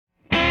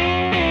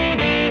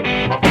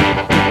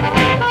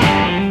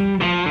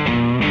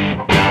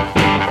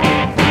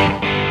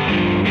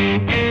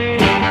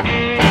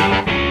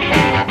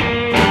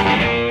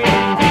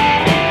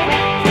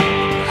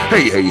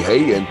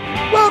Hey, and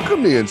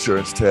welcome to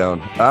Insurance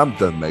Town. I'm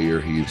the Mayor,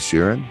 Heath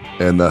Sheeran,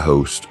 and the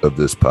host of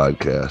this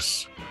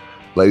podcast.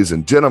 Ladies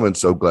and gentlemen,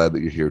 so glad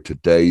that you're here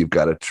today. You've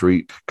got a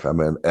treat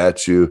coming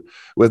at you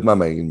with my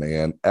main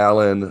man,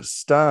 Alan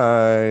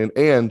Stein.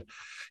 And,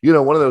 you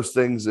know, one of those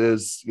things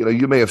is, you know,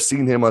 you may have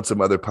seen him on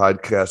some other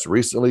podcasts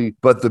recently,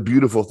 but the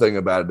beautiful thing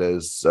about it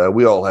is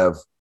we all have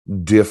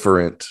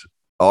different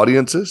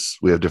audiences.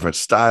 We have different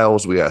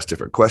styles. We ask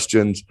different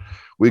questions.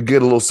 We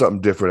get a little something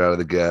different out of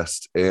the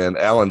guest. And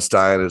Alan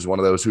Stein is one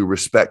of those who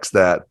respects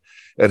that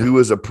and who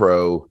is a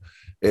pro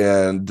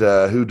and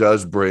who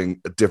does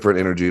bring a different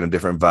energy and a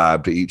different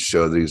vibe to each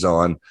show that he's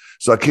on.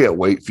 So I can't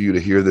wait for you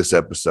to hear this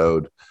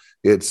episode.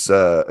 It's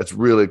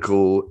really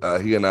cool.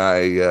 He and I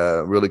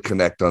really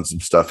connect on some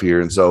stuff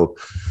here. And so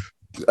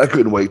I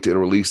couldn't wait to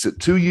release it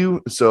to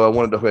you. So I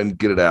wanted to go ahead and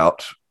get it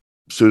out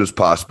as soon as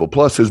possible.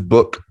 Plus his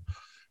book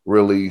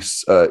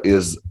release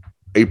is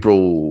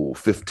April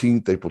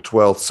 15th, April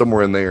 12th,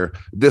 somewhere in there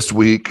this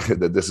week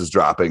that this is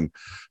dropping.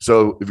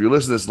 So if you're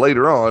listening to this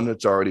later on,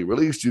 it's already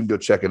released. You can go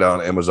check it out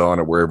on Amazon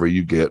or wherever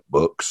you get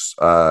books.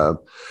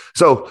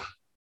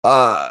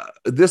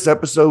 This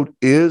episode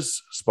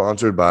is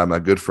sponsored by my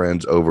good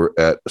friends over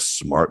at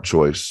Smart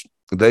Choice.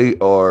 They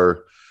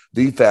are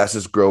the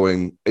fastest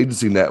growing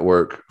agency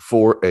network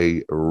for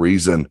a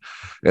reason,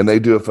 and they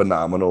do a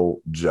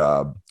phenomenal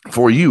job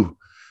for you.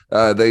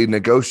 They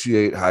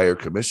negotiate higher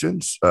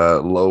commissions,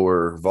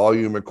 lower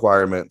volume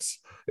requirements.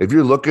 If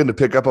you're looking to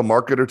pick up a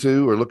market or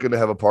two or looking to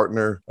have a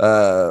partner,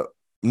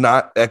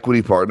 not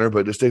equity partner,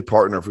 but just a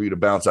partner for you to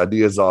bounce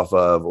ideas off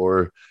of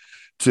or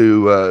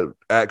to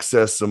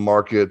access some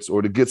markets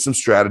or to get some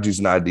strategies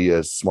and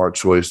ideas,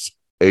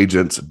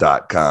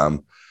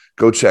 smartchoiceagents.com.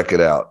 Go check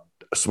it out,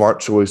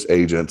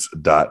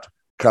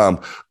 smartchoiceagents.com.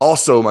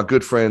 Also, my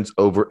good friends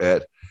over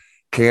at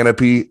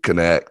Canopy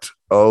Connect.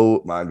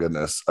 Oh my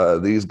goodness.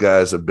 These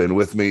guys have been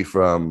with me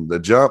from the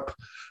jump.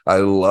 I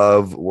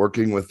love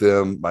working with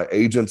them. My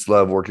agents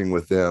love working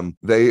with them.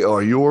 They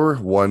are your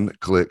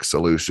one-click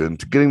solution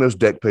to getting those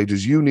deck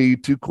pages you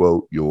need to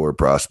quote your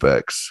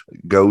prospects.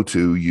 Go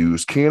to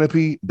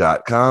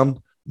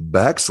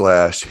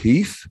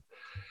usecanopy.com/Heath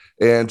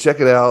and check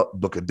it out.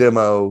 Book a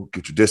demo,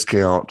 get your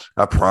discount.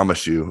 I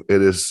promise you,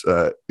 it is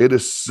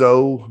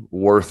so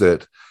worth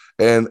it.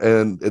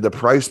 And the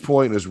price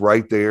point is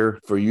right there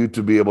for you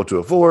to be able to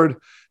afford.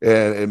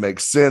 And it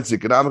makes sense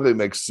economically. It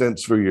makes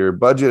sense for your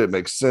budget. It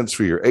makes sense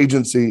for your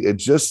agency. It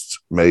just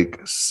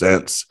makes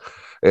sense.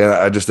 And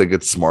I just think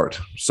it's smart.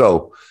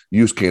 So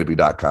use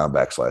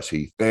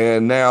canopy.com/Heath.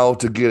 And now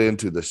to get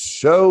into the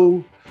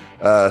show,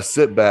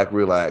 sit back,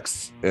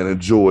 relax, and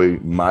enjoy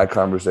my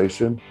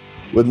conversation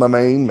with my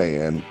main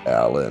man,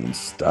 Alan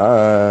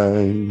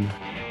Stein.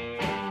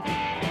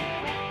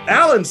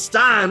 Alan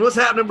Stein, what's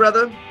happening,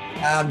 brother?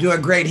 I'm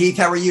doing great, Heath.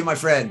 How are you, my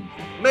friend?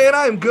 Man,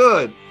 I'm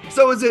good.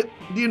 So do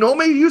you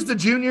normally use the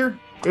Junior?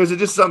 Or is it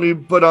just something you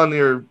put on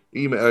your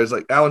email? It's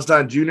like Alan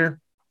Stein Jr.?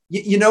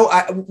 You know,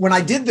 when I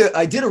did a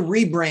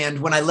rebrand,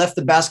 when I left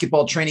the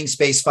basketball training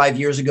space 5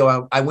 years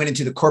ago, I went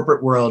into the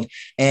corporate world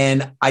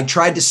and I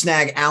tried to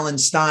snag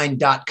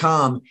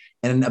alanstein.com.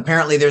 And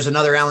apparently there's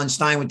another Alan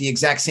Stein with the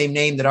exact same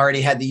name that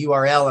already had the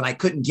URL and I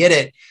couldn't get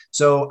it.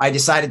 So I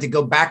decided to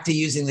go back to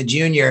using the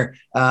Junior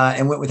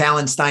and went with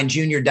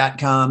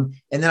alansteinjr.com.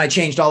 And then I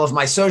changed all of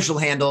my social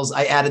handles.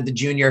 I added the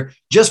Junior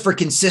just for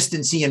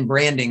consistency and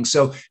branding.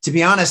 So to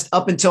be honest,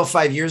 up until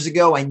 5 years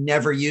ago, I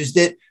never used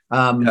it.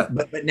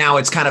 But now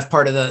it's kind of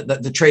part of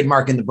the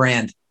trademark and the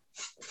brand.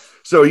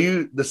 So are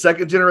you the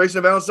second generation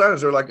of Alan Stein? Is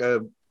there like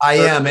a... I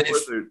am. And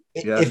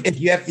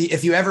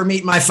if you ever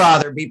meet my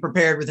father, be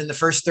prepared within the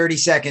first 30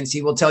 seconds.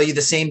 He will tell you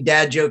the same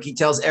dad joke he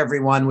tells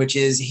everyone, which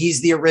is he's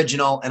the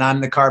original and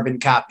I'm the carbon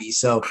copy.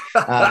 So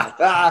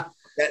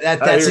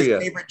that's his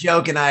favorite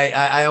joke. And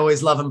I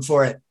always love him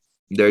for it.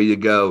 There you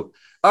go.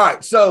 All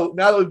right. So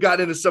now that we've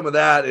gotten into some of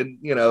that and,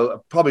 you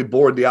know, probably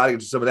bored the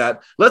audience with some of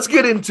that, let's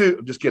get into,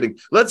 I'm just kidding.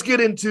 Let's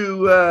get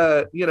into,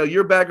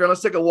 your background.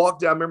 Let's take a walk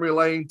down memory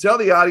lane. Tell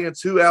the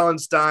audience who Alan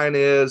Stein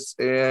is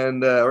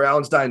and, or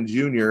Alan Stein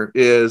Jr.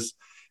 is,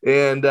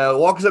 and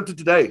walk us up to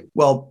today.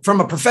 Well,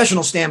 from a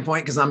professional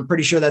standpoint, because I'm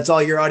pretty sure that's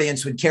all your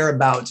audience would care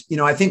about. You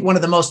know, I think one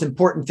of the most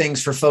important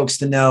things for folks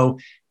to know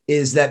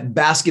is that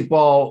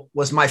basketball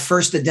was my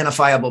first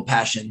identifiable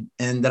passion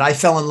and that I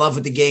fell in love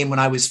with the game when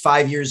I was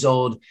 5 years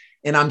old.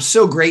 And I'm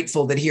so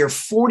grateful that here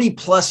 40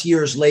 plus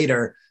years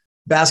later,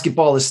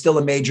 basketball is still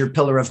a major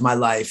pillar of my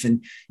life.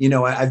 And, you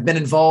know, I've been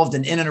involved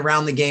in and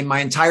around the game my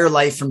entire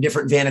life from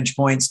different vantage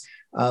points.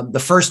 The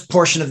first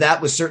portion of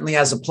that was certainly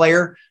as a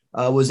player,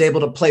 was able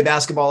to play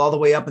basketball all the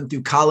way up and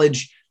through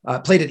college,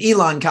 played at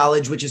Elon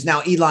College, which is now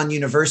Elon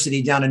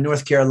University down in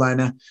North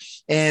Carolina.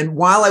 And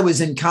while I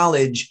was in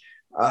college,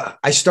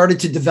 I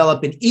started to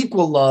develop an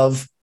equal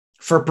love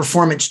for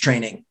performance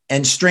training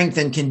and strength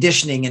and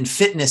conditioning and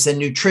fitness and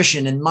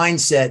nutrition and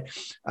mindset.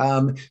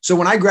 So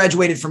when I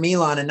graduated from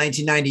Elon in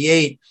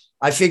 1998,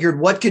 I figured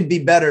what could be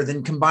better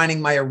than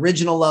combining my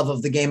original love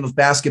of the game of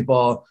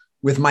basketball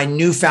with my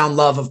newfound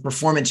love of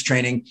performance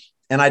training.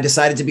 and I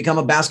decided to become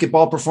a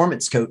basketball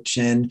performance coach.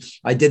 And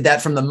I did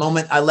that from the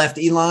moment I left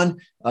Elon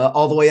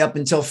all the way up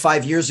until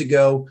 5 years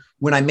ago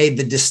when I made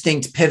the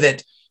distinct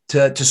pivot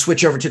to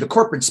switch over to the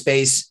corporate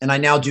space. And I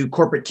now do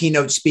corporate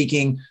keynote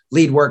speaking,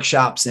 lead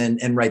workshops,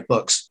 and write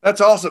books. That's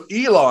awesome.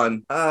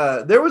 Elon,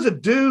 there was a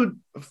dude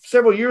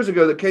several years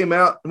ago that came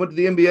out and went to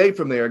the NBA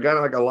from there, a guy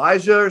like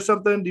Elijah or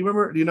something. Do you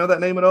remember? Do you know that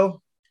name at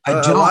all? I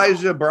don't.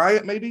 Elijah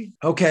Bryant, maybe?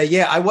 Okay,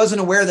 yeah. I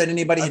wasn't aware that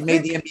anybody had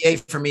made the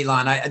NBA from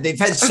Elon. They've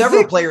had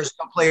several players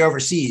go play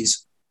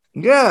overseas.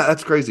 Yeah,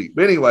 that's crazy.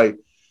 But anyway,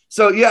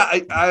 so yeah,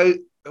 I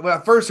when I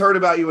first heard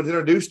about you and was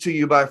introduced to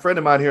you by a friend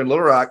of mine here in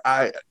Little Rock,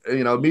 I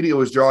immediately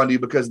was drawn to you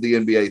because of the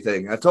NBA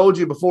thing. I told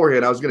you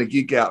beforehand I was going to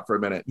geek out for a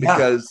minute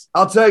because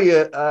I'll tell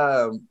you,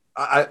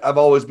 I've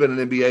always been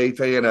an NBA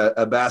fan,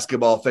 a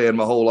basketball fan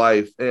my whole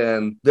life.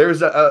 And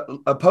there's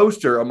a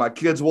poster on my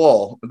kid's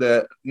wall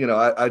that,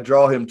 I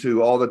draw him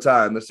to all the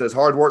time that says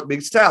hard work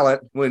beats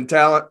talent when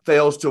talent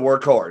fails to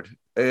work hard.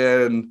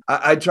 And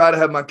I try to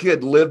have my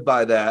kid live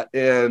by that.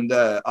 And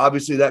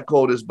obviously that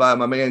quote is by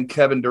my man,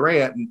 Kevin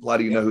Durant. And a lot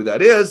of you know who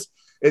that is.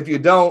 If you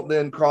don't,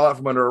 then crawl out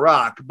from under a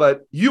rock.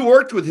 But you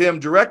worked with him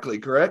directly,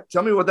 correct?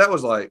 Tell me what that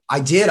was like. I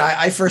did.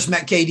 I first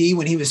met KD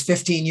when he was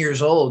 15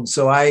 years old.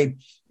 So I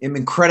am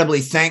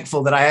incredibly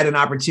thankful that I had an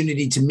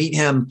opportunity to meet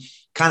him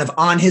kind of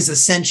on his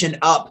ascension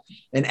up.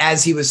 And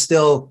as he was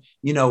still,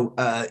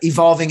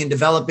 evolving and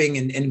developing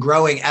and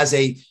growing as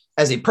a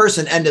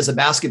person and as a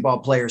basketball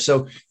player.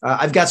 So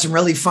I've got some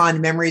really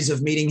fond memories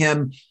of meeting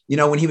him,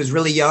 when he was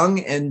really young,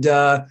 and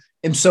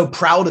am so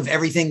proud of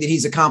everything that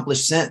he's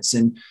accomplished since.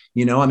 And,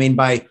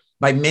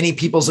 by many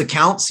people's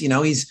accounts,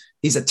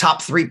 he's a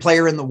top 3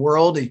 player in the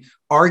world,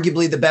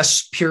 arguably the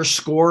best pure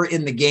scorer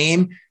in the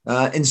game,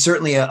 and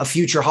certainly a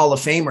future Hall of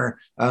Famer.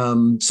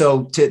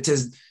 So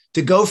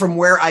to go from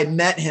where I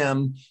met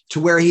him to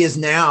where he is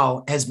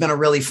now has been a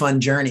really fun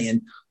journey.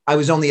 And I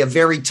was only a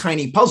very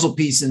tiny puzzle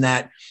piece in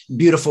that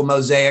beautiful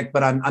mosaic,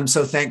 but I'm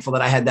so thankful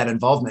that I had that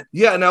involvement.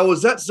 Yeah. Now,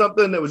 was that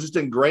something that was just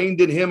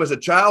ingrained in him as a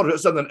child, or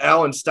something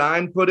Alan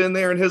Stein put in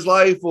there in his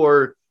life,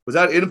 or was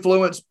that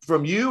influence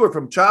from you or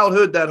from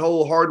childhood, that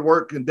whole hard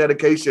work and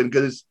dedication?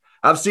 Because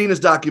I've seen his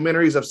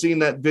documentaries. I've seen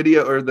that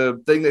video or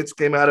the thing that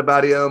came out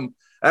about him.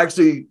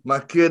 Actually, my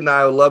kid and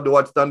I love to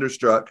watch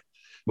Thunderstruck,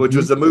 which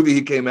was the movie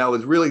he came out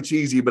with. Really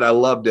cheesy, but I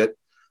loved it.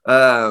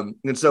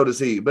 And so does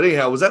he. But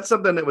anyhow, was that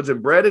something that was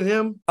inbred in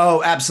him?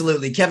 Oh,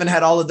 absolutely. Kevin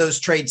had all of those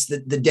traits the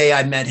day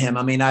I met him.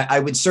 I mean, I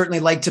would certainly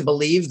like to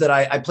believe that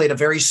I played a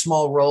very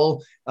small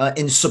role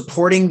in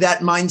supporting that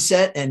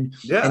mindset and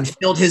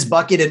filled his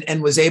bucket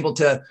and was able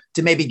to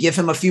maybe give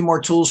him a few more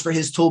tools for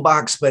his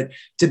toolbox. But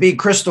to be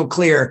crystal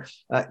clear,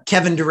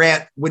 Kevin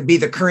Durant would be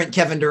the current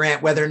Kevin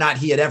Durant, whether or not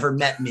he had ever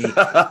met me.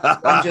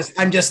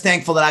 I'm just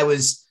thankful that I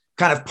was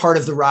kind of part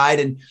of the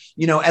ride. And,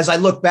 as I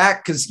look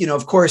back, because,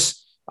 of course,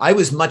 I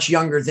was much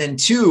younger then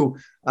too.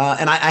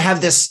 And I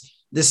have this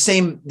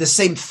same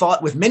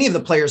thought with many of the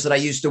players that I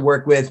used to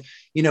work with,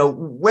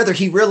 whether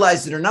he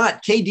realized it or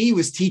not, KD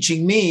was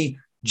teaching me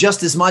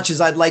just as much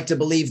as I'd like to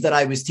believe that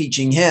I was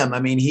teaching him. I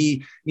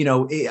mean,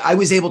 I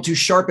was able to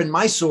sharpen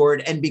my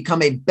sword and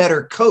become a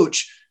better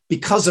coach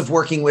because of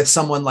working with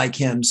someone like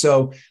him.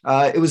 So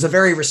it was a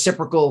very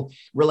reciprocal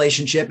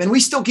relationship, and we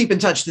still keep in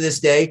touch to this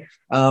day.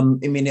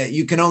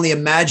 You can only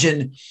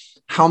imagine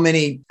how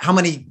many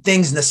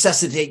things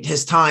necessitate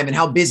his time and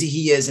how busy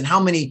he is and how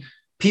many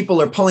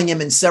people are pulling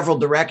him in several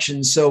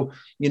directions. So,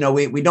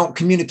 we don't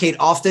communicate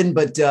often,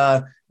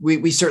 but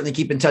we certainly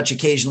keep in touch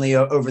occasionally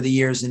over the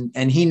years.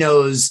 And he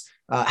knows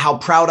how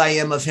proud I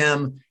am of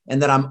him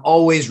and that I'm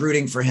always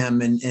rooting for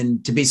him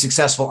and to be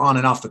successful on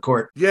and off the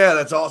court. Yeah,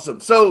 that's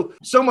awesome. So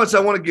much I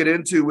want to get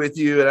into with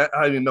you, and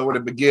I don't even know where to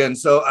begin.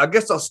 So I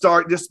guess I'll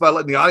start just by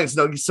letting the audience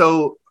know.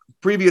 So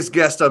previous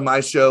guest on my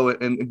show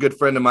and a good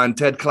friend of mine,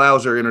 Ted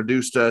Klauser,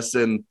 introduced us.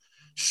 And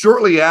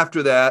shortly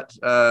after that,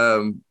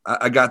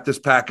 I got this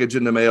package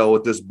in the mail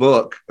with this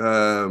book,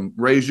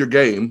 Raise Your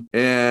Game.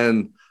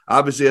 And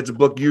obviously it's a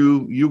book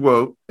you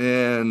wrote.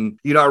 And,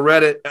 I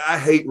read it. I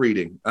hate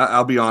reading.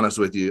 I'll be honest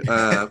with you.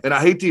 And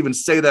I hate to even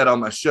say that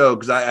on my show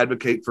because I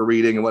advocate for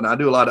reading and whatnot. I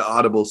do a lot of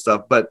Audible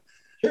stuff. But,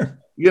 sure.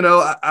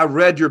 I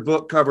read your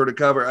book cover to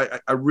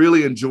cover. I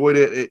really enjoyed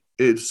it.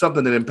 It's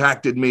something that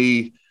impacted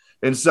me.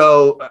 And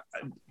so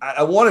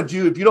I wanted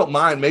you, if you don't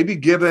mind, maybe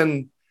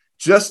giving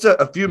just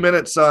a few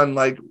minutes on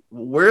like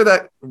where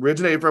that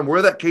originated from,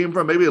 where that came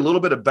from, maybe a little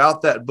bit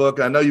about that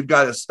book. I know you've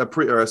got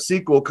a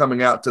sequel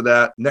coming out to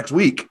that next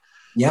week.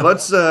 Yeah.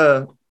 Let's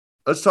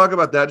talk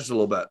about that just a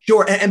little bit.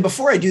 Sure. And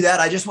before I do that,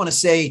 I just want to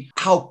say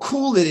how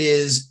cool it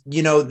is,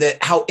 that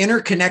how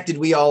interconnected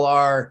we all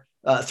are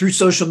through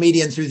social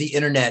media and through the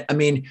internet. I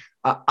mean,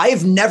 I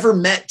have never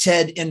met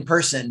Ted in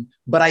person,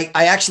 but I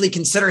actually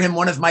consider him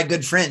one of my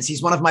good friends.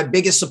 He's one of my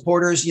biggest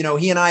supporters.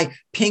 He and I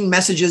ping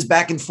messages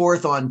back and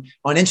forth on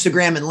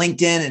Instagram and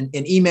LinkedIn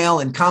and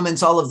email and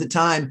comments all of the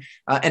time,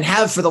 and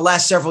have for the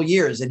last several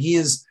years. And he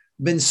has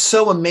been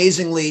so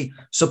amazingly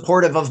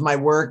supportive of my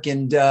work.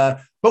 And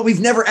but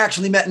we've never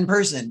actually met in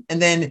person.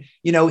 And then,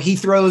 he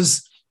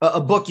throws a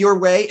book your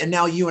way, and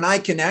now you and I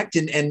connect,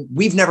 and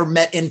we've never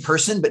met in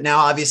person, but now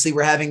obviously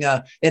we're having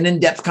an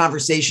in-depth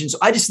conversation. So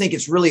I just think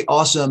it's really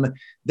awesome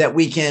that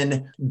we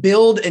can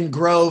build and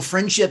grow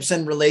friendships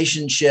and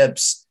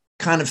relationships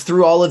kind of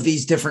through all of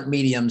these different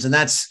mediums. And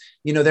that's,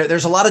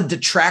 there's a lot of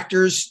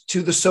detractors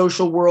to the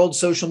social world,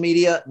 social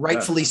media,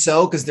 rightfully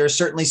so, because there's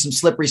certainly some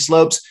slippery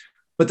slopes,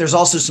 but there's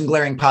also some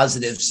glaring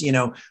positives.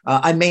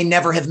 I may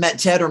never have met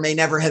Ted or may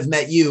never have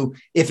met you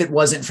if it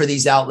wasn't for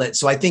these outlets.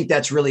 So I think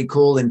that's really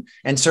cool,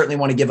 and certainly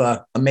want to give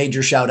a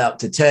major shout out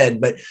to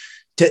Ted. But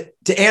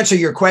to answer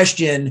your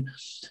question,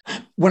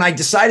 when I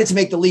decided to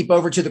make the leap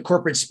over to the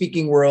corporate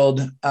speaking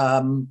world,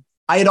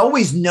 I had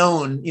always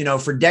known,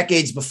 for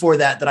decades before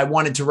that I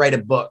wanted to write a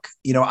book.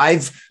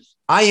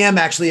 I am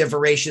actually a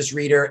voracious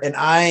reader, and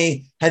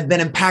I have been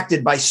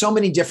impacted by so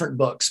many different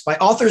books by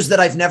authors that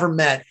I've never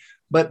met.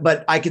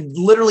 But I could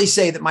literally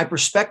say that my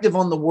perspective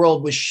on the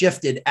world was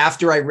shifted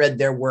after I read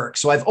their work.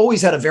 So I've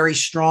always had a very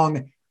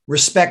strong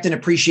respect and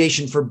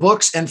appreciation for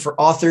books and for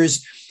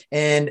authors,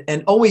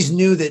 and always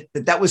knew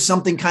that was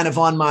something kind of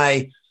on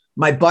my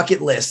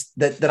bucket list,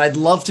 that I'd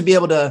love to be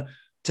able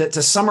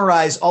to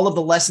summarize all of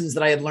the lessons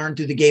that I had learned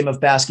through the game of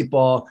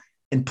basketball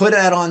and put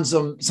that on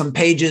some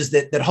pages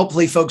that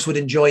hopefully folks would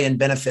enjoy and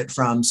benefit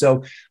from.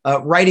 So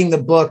writing the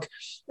book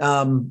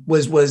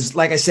was,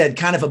 like I said,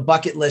 kind of a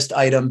bucket list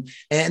item.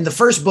 And the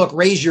first book,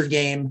 Raise Your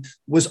Game,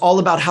 was all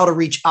about how to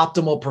reach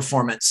optimal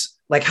performance,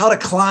 like how to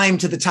climb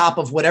to the top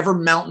of whatever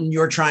mountain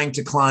you're trying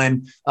to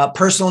climb,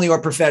 personally or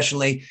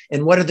professionally,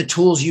 and what are the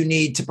tools you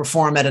need to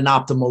perform at an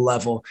optimal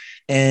level.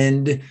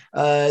 And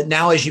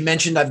now, as you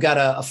mentioned, I've got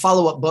a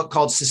follow-up book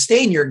called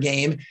Sustain Your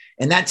Game,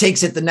 and that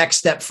takes it the next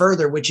step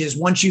further, which is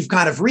once you've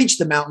kind of reached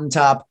the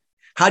mountaintop,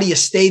 how do you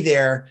stay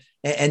there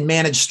and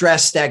manage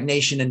stress,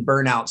 stagnation, and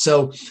burnout?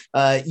 So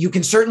you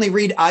can certainly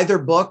read either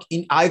book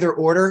in either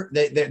order.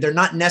 They're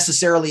not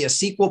necessarily a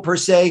sequel per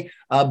se,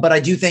 but I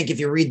do think if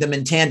you read them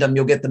in tandem,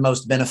 you'll get the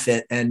most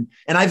benefit. And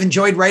I've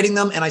enjoyed writing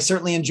them, and I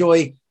certainly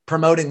enjoy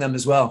promoting them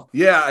as well.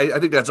 Yeah, I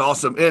think that's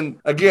awesome. And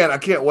again, I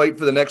can't wait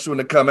for the next one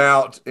to come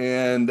out.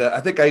 And I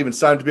think I even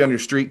signed to be on your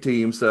street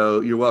team,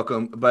 so you're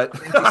welcome. But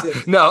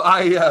no,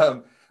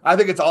 I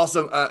think it's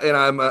awesome, and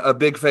I'm a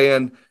big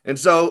fan. And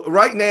so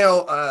right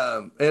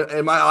now,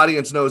 and my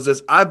audience knows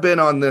this, I've been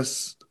on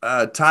this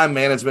time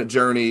management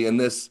journey, and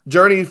this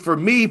journey for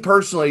me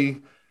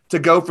personally to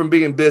go from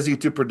being busy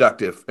to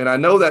productive. And I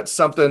know that's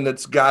something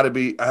that's got to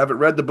be, I haven't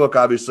read the book,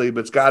 obviously,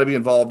 but it's got to be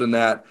involved in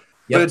that.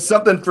 Yep. But it's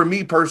something for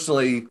me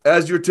personally,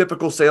 as your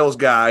typical sales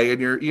guy and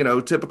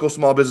your typical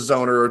small business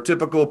owner or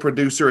typical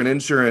producer in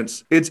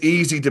insurance, it's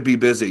easy to be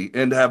busy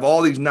and to have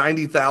all these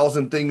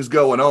 90,000 things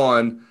going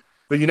on,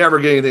 but you never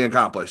get anything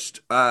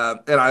accomplished.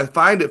 And I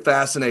find it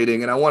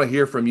fascinating, and I want to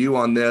hear from you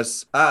on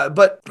this.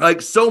 But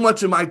like so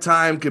much of my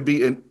time could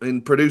be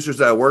in producers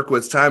that I work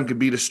with, time could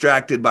be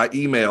distracted by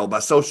email, by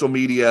social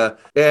media.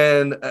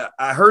 And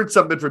I heard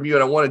something from you,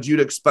 and I wanted you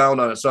to expound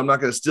on it. So I'm not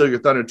going to steal your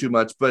thunder too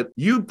much, but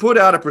you put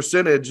out a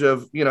percentage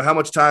of, how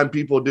much time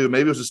people do.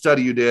 Maybe it was a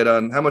study you did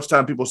on how much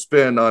time people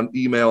spend on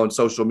email and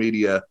social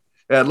media.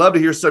 And I'd love to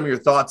hear some of your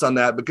thoughts on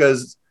that,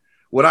 because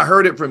when I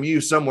heard it from you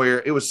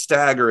somewhere, it was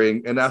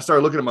staggering. And I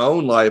started looking at my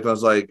own life. I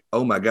was like,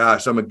 oh my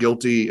gosh, I'm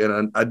guilty,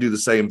 and I do the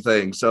same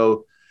thing.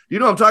 So, you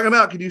know what I'm talking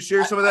about? Can you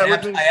share some of that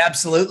with me? I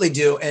absolutely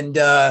do. And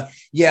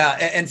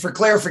and for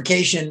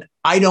clarification,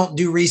 I don't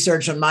do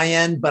research on my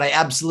end, but I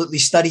absolutely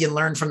study and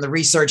learn from the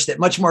research that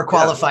much more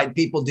qualified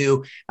people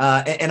do.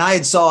 And I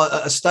had saw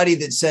a study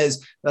that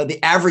says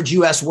the average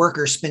US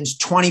worker spends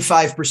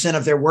 25%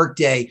 of their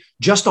workday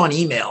just on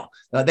email.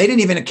 They didn't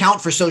even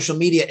account for social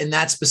media in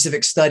that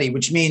specific study,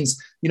 which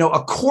means,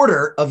 a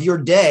quarter of your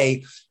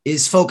day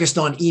is focused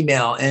on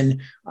email.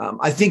 And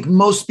I think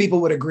most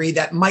people would agree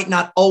that might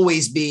not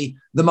always be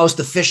the most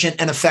efficient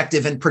and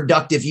effective and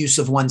productive use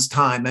of one's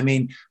time. I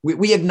mean,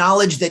 we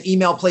acknowledge that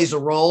email plays a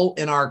role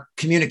in our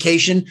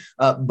communication,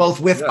 both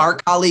with our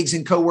colleagues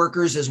and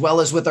coworkers, as well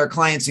as with our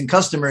clients and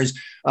customers.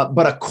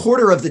 But a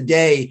quarter of the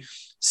day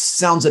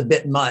sounds a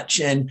bit much.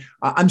 And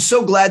I'm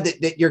so glad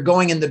that you're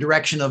going in the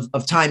direction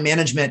of time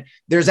management.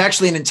 There's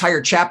actually an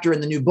entire chapter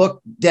in the new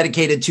book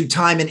dedicated to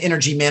time and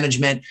energy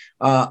management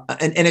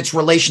and its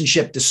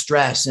relationship to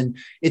stress. And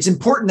it's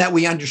important that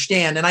we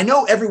understand, and I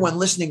know everyone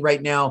listening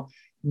right now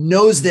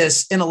knows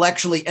this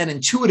intellectually and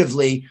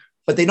intuitively,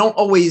 but they don't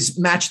always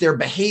match their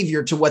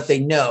behavior to what they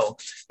know.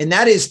 And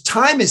that is,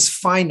 time is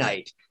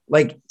finite.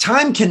 Like,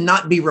 time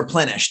cannot be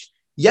replenished.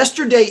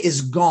 Yesterday is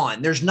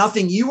gone. There's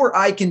nothing you or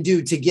I can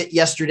do to get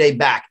yesterday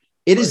back.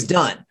 It is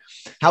done.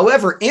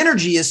 However,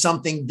 energy is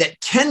something that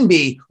can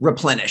be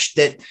replenished,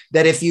 that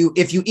if you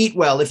eat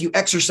well, if you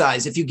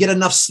exercise, if you get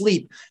enough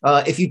sleep,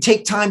 if you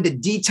take time to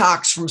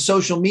detox from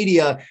social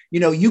media,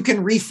 you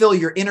can refill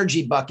your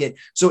energy bucket.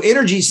 So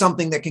energy is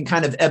something that can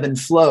kind of ebb and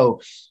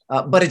flow,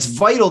 but it's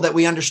vital that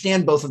we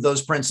understand both of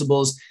those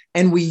principles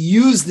and we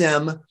use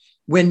them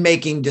when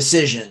making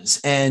decisions.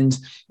 And,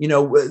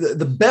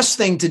 the best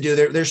thing to do,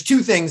 there's two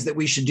things that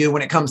we should do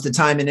when it comes to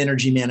time and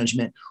energy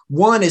management.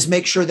 One is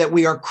make sure that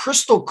we are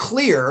crystal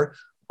clear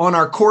on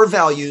our core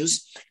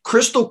values,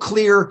 crystal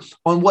clear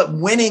on what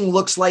winning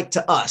looks like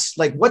to us.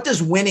 Like, what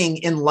does winning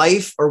in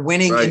life or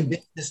winning in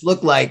business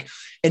look like?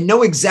 And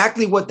know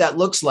exactly what that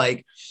looks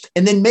like.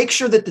 And then make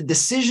sure that the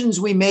decisions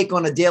we make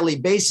on a daily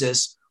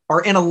basis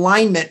are in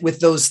alignment with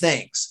those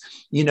things.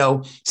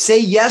 Say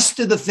yes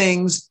to the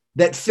things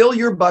that fill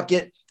your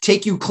bucket,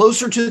 take you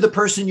closer to the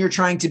person you're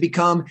trying to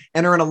become,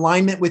 and are in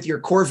alignment with your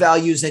core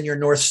values and your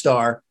North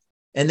Star.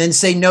 And then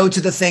say no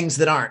to the things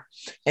that aren't.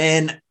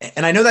 And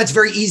I know that's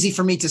very easy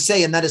for me to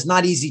say, and that is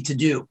not easy to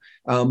do.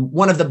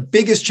 One of the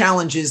biggest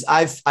challenges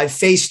I've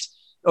faced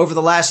over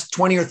the last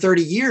 20 or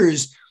 30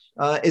 years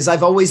is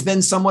I've always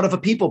been somewhat of a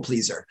people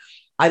pleaser.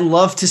 I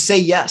love to say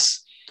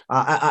yes.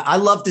 I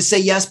love to say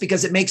yes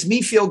because it makes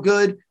me feel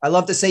good. I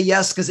love to say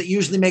yes because it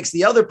usually makes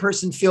the other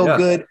person feel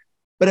good.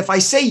 But if I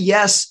say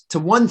yes to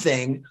one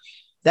thing,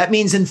 that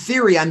means in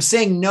theory, I'm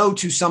saying no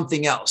to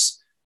something else.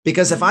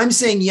 Because if I'm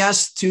saying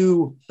yes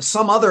to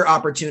some other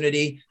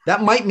opportunity,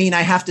 that might mean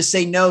I have to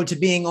say no to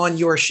being on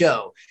your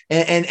show.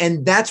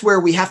 And that's where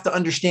we have to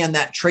understand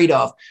that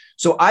trade-off.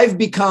 So I've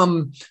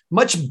become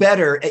much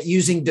better at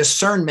using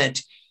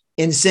discernment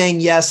in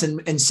saying yes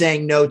and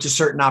saying no to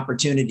certain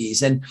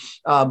opportunities. And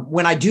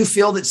when I do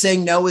feel that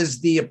saying no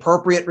is the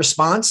appropriate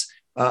response,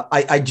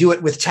 I do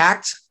it with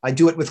tact. I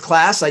do it with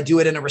class. I do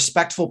it in a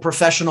respectful,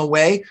 professional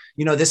way.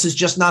 This is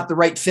just not the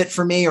right fit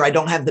for me, or I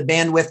don't have the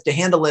bandwidth to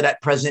handle it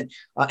at present.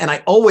 And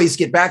I always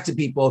get back to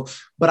people,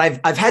 but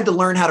I've had to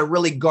learn how to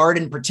really guard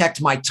and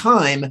protect my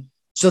time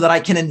so that I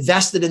can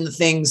invest it in the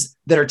things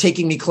that are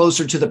taking me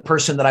closer to the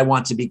person that I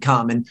want to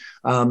become. And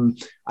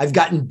I've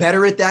gotten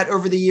better at that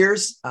over the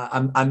years.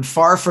 I'm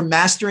far from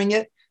mastering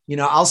it.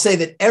 I'll say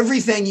that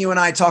everything you and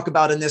I talk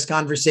about in this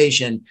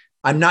conversation,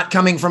 I'm not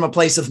coming from a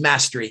place of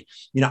mastery.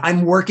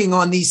 I'm working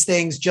on these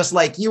things just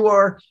like you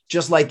are,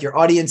 just like your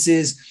audience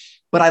is,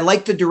 but I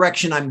like the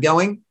direction I'm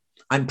going.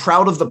 I'm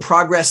proud of the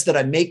progress that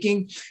I'm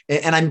making,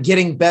 and I'm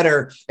getting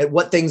better at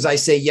what things I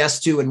say yes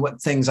to and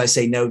what things I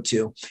say no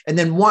to. And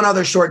then one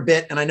other short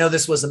bit, and I know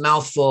this was a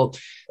mouthful.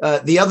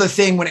 The other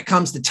thing when it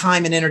comes to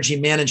time and energy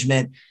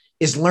management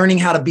is learning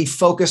how to be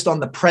focused on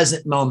the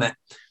present moment,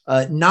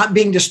 not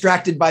being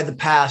distracted by the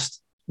past,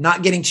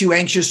 not getting too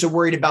anxious or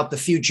worried about the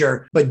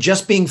future, but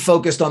just being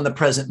focused on the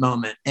present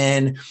moment.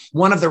 And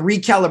one of the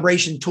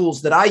recalibration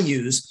tools that I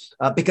use,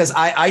 because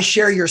I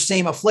share your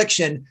same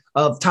affliction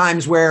of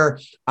times where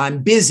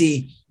I'm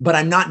busy, but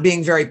I'm not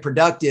being very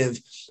productive.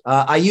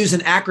 I use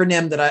an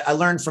acronym that I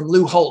learned from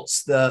Lou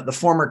Holtz, the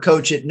former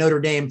coach at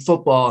Notre Dame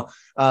football.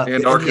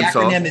 And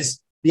Arkansas.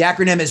 The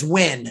acronym is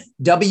WIN,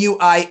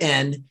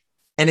 W-I-N,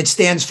 and it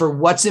stands for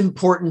what's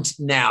important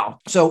now.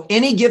 So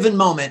any given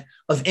moment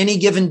of any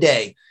given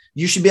day,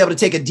 you should be able to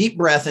take a deep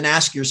breath and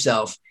ask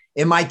yourself,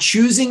 am I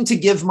choosing to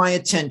give my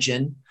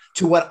attention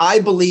to what I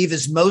believe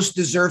is most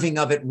deserving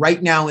of it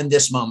right now in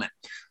this moment?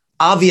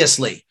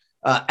 Obviously,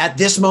 at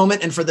this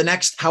moment and for the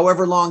next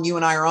however long you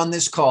and I are on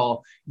this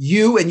call,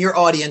 you and your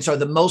audience are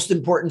the most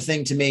important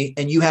thing to me,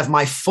 and you have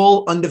my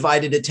full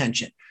undivided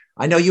attention.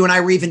 I know you and I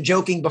were even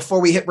joking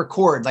before we hit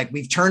record, like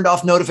we've turned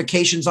off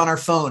notifications on our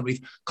phone. We've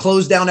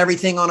closed down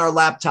everything on our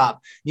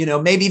laptop,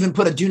 maybe even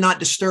put a do not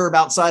disturb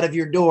outside of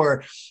your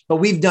door. But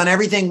we've done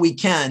everything we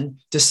can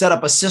to set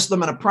up a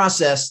system and a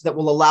process that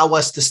will allow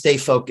us to stay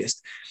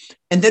focused.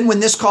 And then when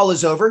this call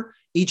is over,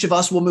 each of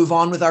us will move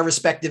on with our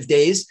respective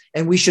days,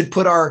 and we should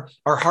put our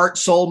heart,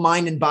 soul,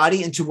 mind, and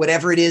body into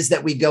whatever it is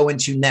that we go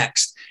into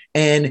next.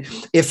 And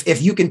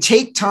if you can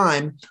take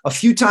time a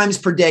few times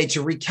per day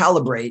to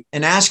recalibrate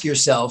and ask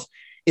yourself,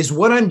 is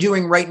what I'm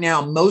doing right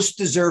now most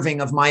deserving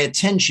of my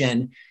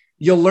attention?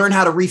 You'll learn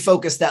how to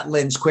refocus that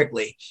lens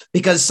quickly,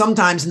 because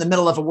sometimes in the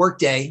middle of a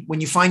workday, when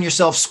you find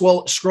yourself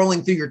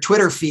scrolling through your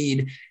Twitter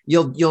feed,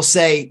 you'll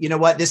say, you know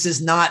what, this is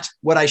not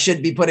what I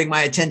should be putting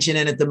my attention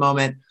in at the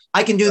moment.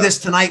 I can do this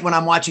tonight when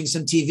I'm watching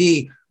some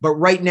TV, but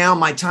right now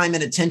my time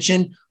and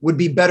attention would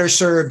be better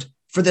served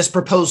for this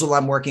proposal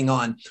I'm working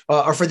on,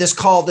 or for this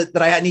call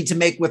that I need to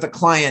make with a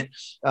client.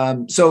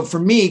 So for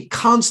me,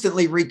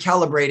 constantly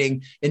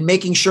recalibrating and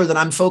making sure that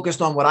I'm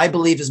focused on what I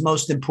believe is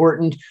most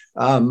important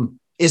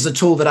is a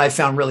tool that I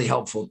found really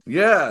helpful.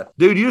 Yeah,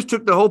 dude, you just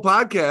took the whole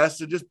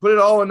podcast and just put it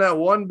all in that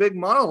one big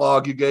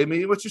monologue you gave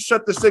me. Let's just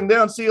shut this thing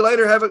down. See you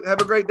later. Have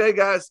a great day,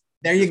 guys.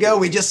 There you go.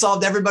 We just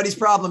solved everybody's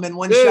problem in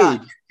one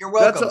shot. You're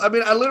welcome.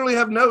 I literally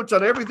have notes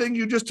on everything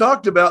you just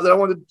talked about that I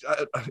wanted.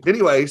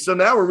 Anyway, so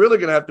now we're really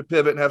going to have to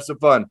pivot and have some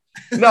fun.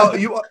 No,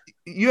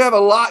 you have a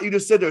lot you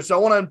just said there. So I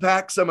want to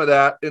unpack some of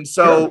that. And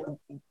so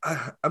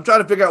I'm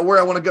trying to figure out where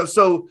I want to go.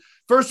 So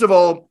first of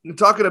all,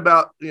 talking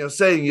about,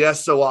 saying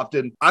yes so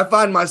often, I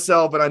find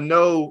myself, and I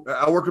know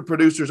I work with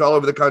producers all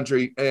over the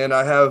country, and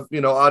I have,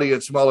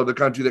 audience from all over the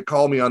country that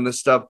call me on this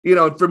stuff.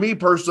 For me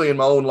personally in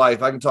my own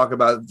life, I can talk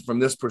about it from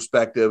this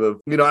perspective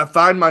of, I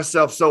find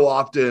myself so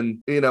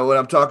often, when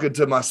I'm talking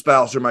to my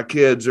spouse or my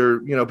kids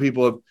or,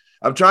 people,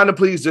 I'm trying to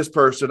please this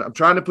person. I'm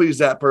trying to please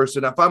that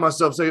person. I find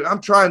myself saying,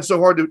 I'm trying so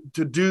hard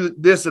to do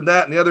this and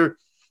that and the other.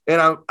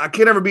 And I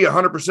can't ever be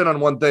 100% on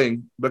one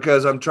thing,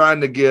 because I'm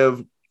trying to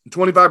give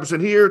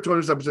 25% here,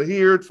 27%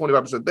 here,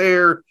 25%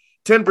 there.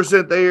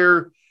 10%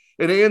 there,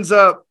 and it ends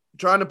up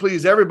trying to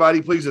please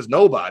everybody, pleases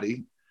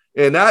nobody.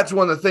 And that's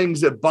one of the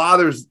things that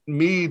bothers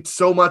me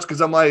so much,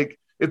 because I'm like,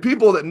 if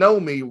people that know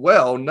me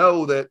well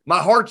know that my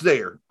heart's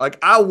there. Like,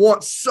 I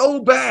want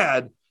so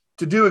bad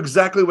to do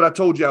exactly what I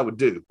told you I would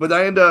do. But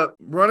I end up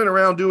running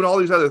around doing all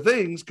these other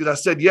things because I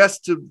said yes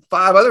to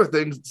 5 other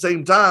things at the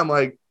same time.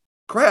 Like,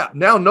 crap,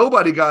 now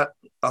nobody got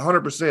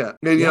 100%.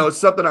 And, you know, it's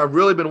something I've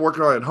really been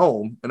working on at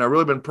home, and I've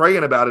really been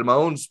praying about in my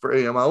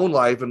own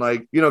life. And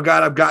like, you know,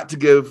 God, I've got to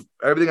give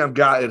everything I've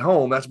got at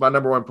home. That's my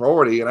number one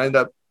priority. And I end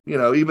up, you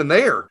know, even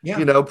there,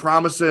 you know,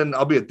 promising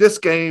I'll be at this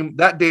game,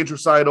 that dance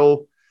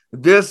recital,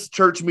 this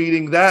church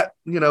meeting, that,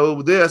 you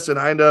know, this, and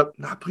I end up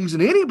not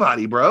pleasing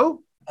anybody,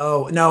 bro.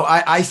 Oh, no,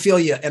 I feel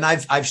you. And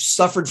I've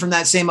suffered from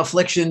that same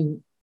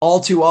affliction all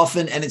too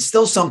often. And it's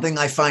still something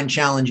I find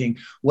challenging.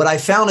 What I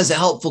found is a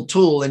helpful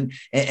tool. And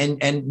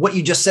what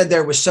you just said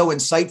there was so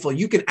insightful.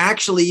 You can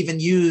actually even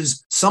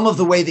use some of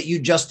the way that you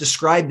just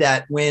described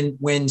that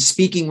when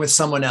speaking with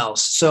someone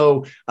else.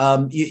 So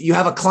you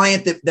have a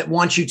client that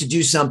wants you to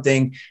do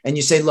something, and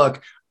you say,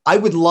 look, I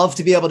would love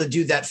to be able to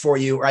do that for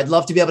you, or I'd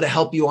love to be able to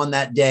help you on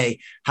that day.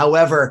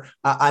 However,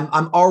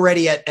 I'm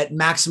already at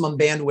maximum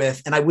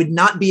bandwidth, and I would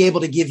not be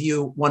able to give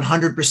you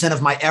 100%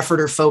 of my effort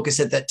or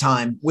focus at that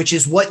time, which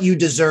is what you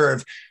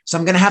deserve. So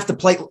I'm going to have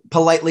to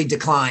politely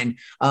decline.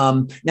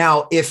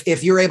 Now,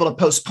 if you're able to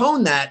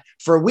postpone that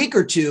for a week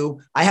or two,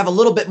 I have a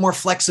little bit more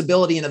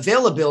flexibility and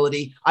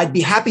availability. I'd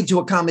be happy to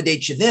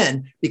accommodate you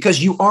then,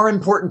 because you are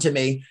important to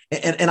me,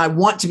 and I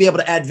want to be able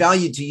to add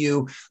value to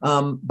you.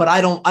 But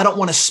I don't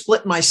want to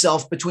split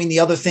myself between the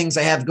other things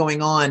I have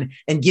going on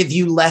and give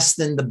you less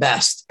than the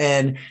best.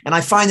 And I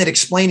find that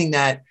explaining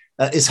that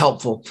is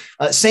helpful.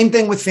 Same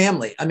thing with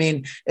family. I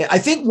mean, I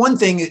think one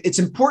thing it's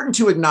important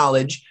to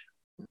acknowledge,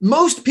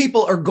 most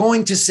people are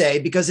going to say,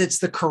 because it's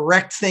the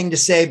correct thing to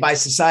say by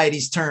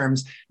society's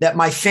terms, that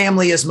my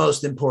family is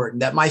most important,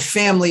 that my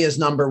family is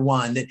number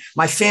one, that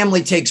my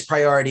family takes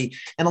priority.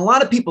 And a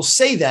lot of people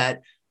say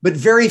that, but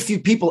very few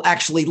people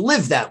actually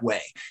live that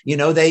way. You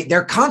know,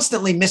 they're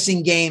constantly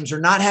missing games or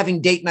not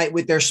having date night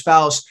with their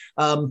spouse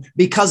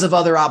because of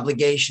other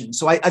obligations.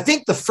 So I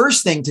think the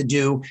first thing to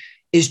do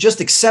is just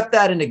accept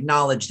that and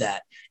acknowledge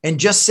that, and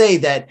just say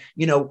that,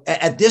 you know,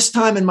 at this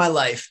time in my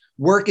life,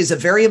 work is a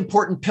very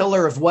important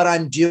pillar of what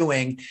I'm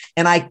doing,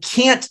 and I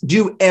can't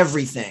do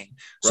everything.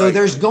 So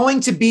there's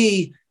going to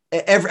be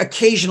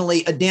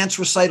occasionally a dance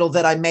recital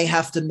that I may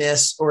have to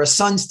miss, or a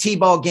son's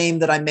t-ball game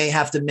that I may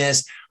have to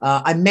miss.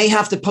 I may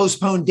have to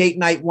postpone date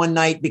night one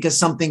night because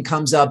something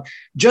comes up.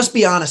 Just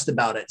be honest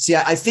about it. See,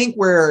 I think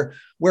where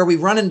we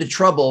run into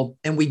trouble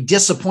and we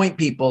disappoint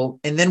people,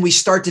 and then we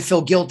start to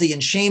feel guilty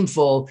and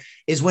shameful,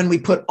 is when we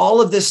put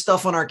all of this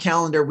stuff on our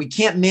calendar. We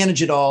can't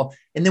manage it all,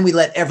 and then we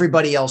let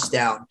everybody else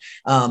down.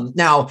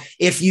 Now,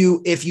 if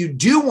you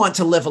do want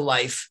to live a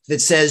life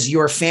that says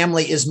your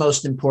family is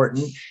most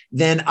important,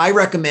 then I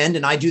recommend,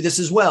 and I do this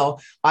as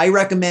well, I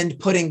recommend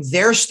putting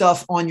their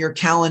stuff on your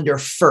calendar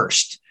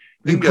first.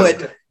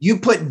 You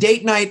put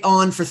date night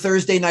on for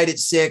Thursday night at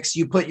 6.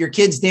 You put your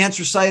kids' dance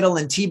recital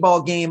and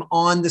t-ball game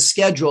on the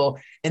schedule,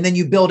 and then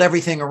you build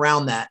everything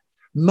around that.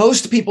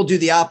 Most people do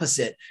the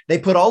opposite. They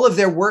put all of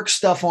their work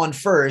stuff on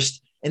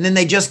first, and then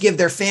they just give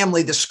their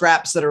family the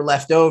scraps that are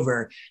left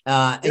over.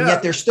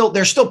 Yet they're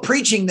still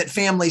preaching that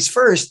family's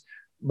first,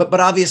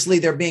 but obviously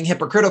they're being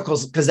hypocritical,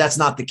 because that's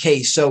not the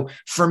case. So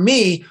for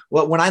me,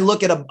 when I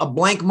look at a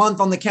blank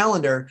month on the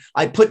calendar,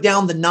 I put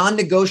down the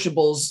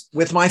non-negotiables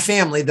with my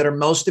family that are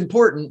most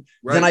important.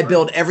 Then I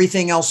build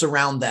everything else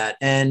around that.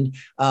 And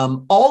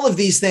all of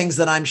these things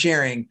that I'm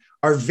sharing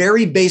are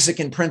very basic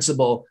in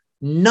principle.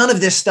 None of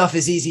this stuff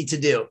is easy to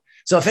do.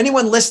 So if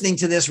anyone listening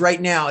to this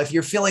right now, if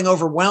you're feeling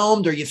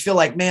overwhelmed, or you feel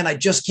like, man, I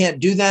just can't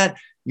do that,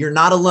 you're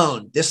not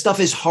alone. This stuff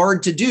is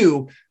hard to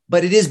do,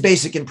 but it is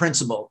basic in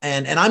principle.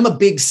 And I'm a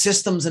big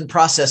systems and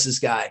processes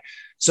guy.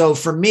 So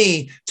for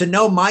me to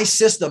know my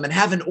system and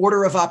have an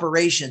order of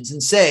operations,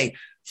 and say,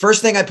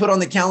 first thing I put on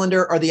the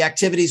calendar are the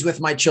activities with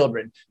my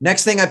children.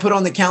 Next thing I put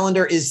on the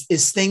calendar is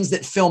things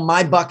that fill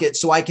my bucket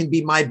so I can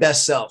be my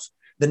best self.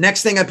 The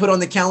next thing I put on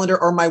the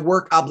calendar are my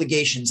work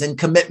obligations and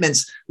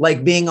commitments,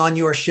 like being on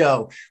your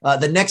show.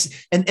 And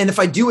if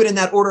I do it in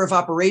that order of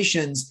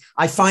operations,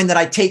 I find that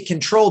I take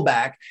control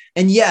back.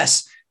 And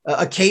yes,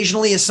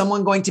 occasionally, is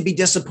someone going to be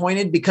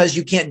disappointed because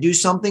you can't do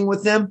something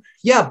with them?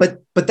 Yeah,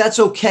 but that's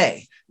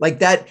okay. Like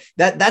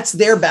that's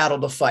their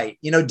battle to fight.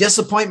 You know,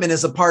 disappointment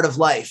is a part of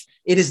life.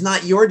 It is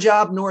not your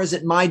job, nor is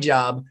it my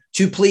job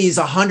to please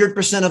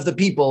 100% of the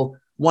people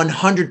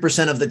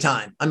 100% of the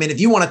time. I mean, if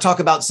you want to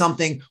talk about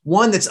something,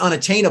 one, that's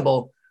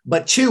unattainable,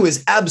 but two,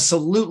 is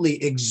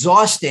absolutely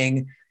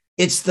exhausting,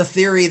 it's the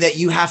theory that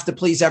you have to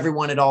please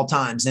everyone at all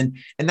times. And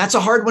that's a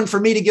hard one for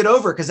me to get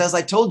over, because as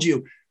I told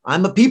you,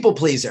 I'm a people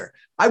pleaser.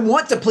 I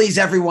want to please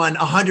everyone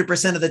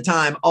 100% of the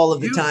time, all of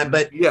the time,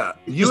 but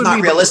it's not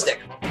realistic.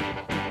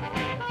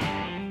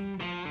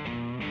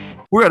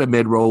 We're at a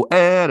mid-roll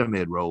ad, and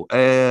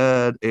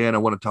I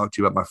want to talk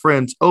to you about my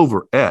friends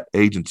over at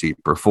Agency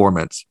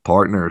Performance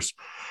Partners.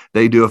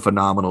 They do a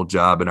phenomenal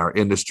job in our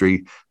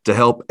industry to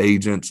help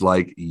agents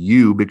like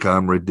you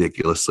become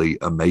ridiculously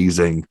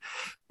amazing.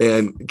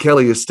 And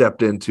Kelly has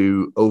stepped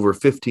into over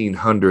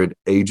 1,500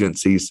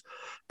 agencies,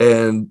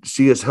 and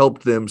she has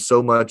helped them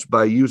so much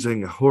by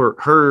using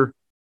her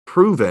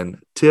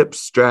proven tips,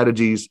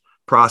 strategies,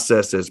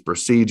 processes,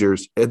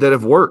 procedures that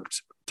have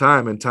worked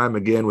time and time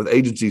again with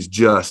agencies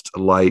just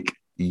like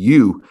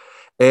you.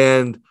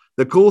 And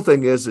the cool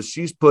thing is that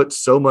she's put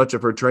so much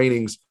of her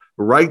trainings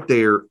right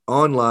there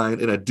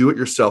online in a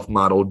do-it-yourself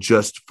model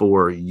just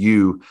for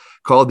you,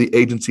 called the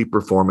Agency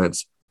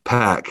Performance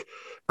Pack.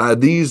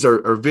 These are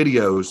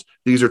videos,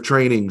 these are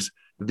trainings,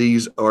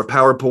 these are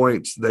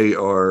PowerPoints, they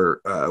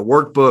are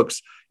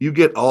workbooks. You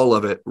get all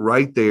of it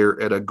right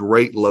there at a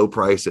great low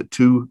price at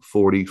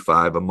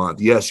 $245 a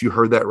month. Yes, you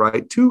heard that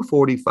right,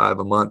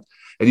 $245 a month.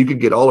 And you can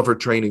get all of her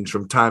trainings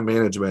from time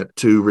management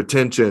to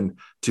retention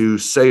to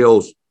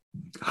sales,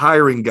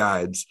 hiring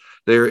guides.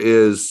 There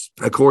is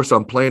a course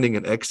on planning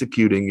and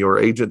executing your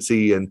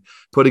agency and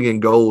putting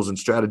in goals and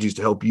strategies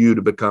to help you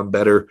to become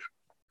better.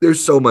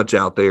 There's so much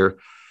out there.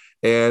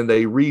 And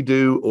they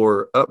redo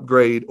or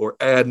upgrade or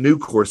add new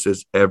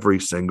courses every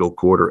single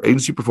quarter.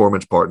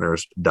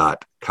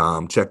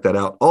 agencyperformancepartners.com. Check that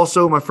out.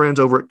 Also, my friends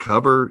over at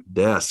Cover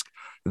Desk,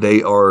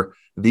 they are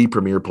the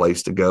premier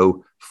place to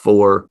go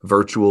for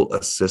virtual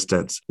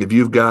assistants. If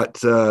you've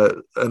got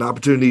an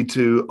opportunity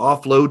to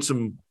offload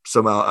some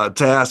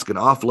task and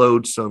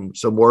offload some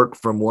work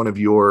from one of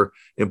your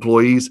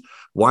employees,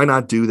 why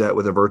not do that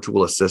with a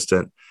virtual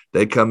assistant?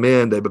 They come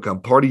in, they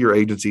become part of your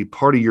agency,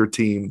 part of your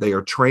team. They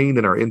are trained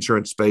in our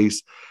insurance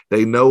space.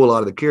 They know a lot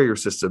of the carrier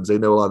systems. They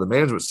know a lot of the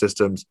management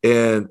systems.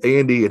 And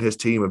Andy and his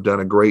team have done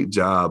a great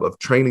job of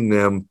training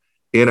them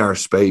in our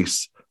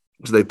space.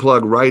 So they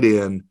plug right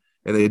in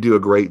and they do a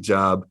great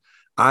job.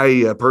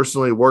 I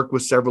personally work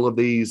with several of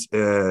these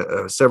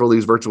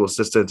virtual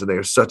assistants, and they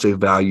are such a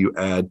value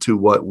add to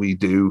what we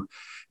do.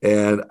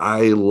 And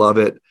I love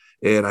it.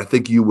 And I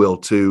think you will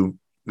too.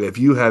 If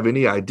you have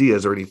any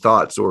ideas or any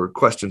thoughts or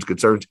questions,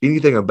 concerns,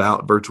 anything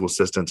about virtual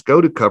assistants,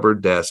 go to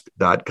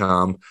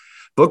coverdesk.com,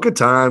 book a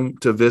time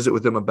to visit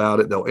with them about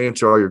it. They'll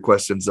answer all your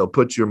questions. They'll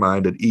put your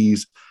mind at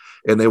ease,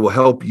 and they will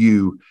help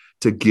you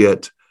to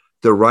get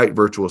the right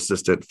virtual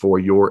assistant for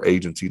your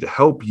agency to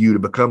help you to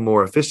become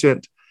more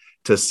efficient,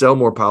 to sell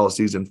more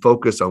policies, and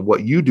focus on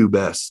what you do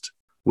best,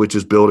 which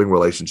is building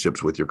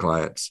relationships with your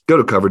clients. Go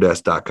to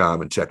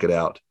coverdesk.com and check it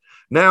out.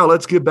 Now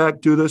let's get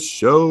back to the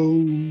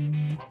show.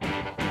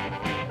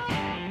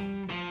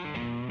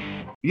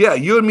 Yeah,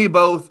 you and me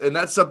both. And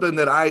that's something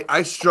that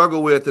I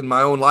struggle with in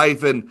my own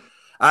life. And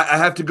I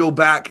have to go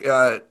back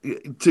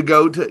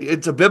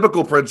it's a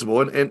biblical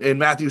principle. In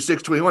Matthew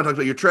 6:21, talks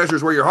about your treasure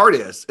is where your heart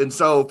is. And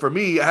so for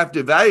me, I have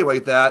to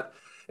evaluate that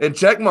and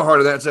check my heart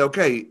of that and say,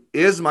 okay,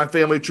 is my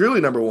family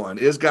truly number one?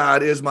 Is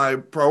my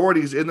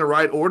priorities in the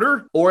right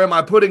order? Or am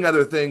I putting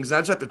other things? And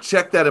I just have to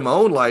check that in my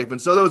own life.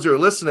 And so those who are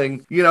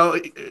listening,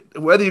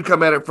 whether you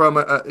come at it from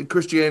a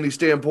Christianity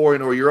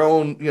standpoint or your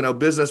own,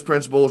 business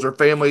principles or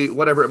family,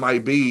 whatever it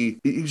might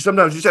be,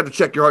 sometimes you just have to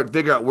check your heart and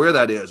figure out where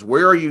that is.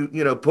 Where are you,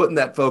 putting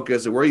that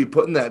focus, and where are you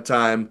putting that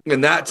time?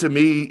 And that, to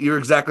me, you're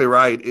exactly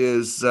right,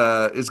 is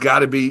got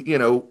to be,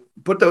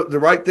 put the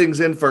right things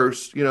in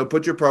first,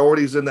 put your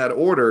priorities in that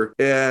order.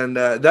 And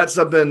that's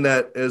something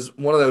that is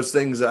one of those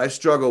things that I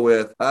struggle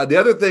with. The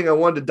other thing I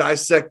wanted to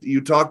dissect that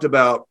you talked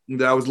about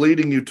that I was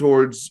leading you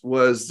towards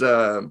was,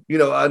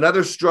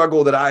 another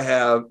struggle that I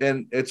have.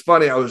 And it's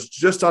funny, I was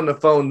just on the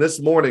phone this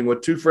morning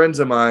with two friends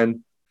of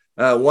mine.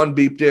 One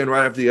beeped in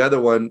right after the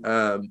other one.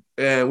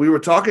 And we were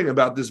talking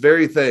about this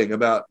very thing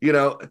about,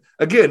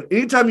 again,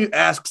 anytime you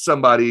ask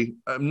somebody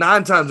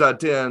 9 times out of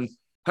 10,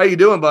 how you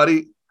doing,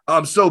 buddy?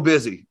 I'm so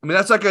busy. I mean,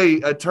 that's like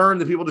a term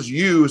that people just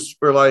use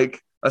for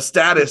like a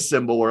status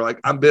symbol, or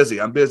like, I'm busy.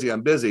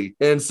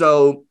 And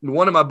so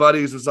one of my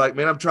buddies was like,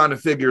 man, I'm trying to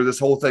figure this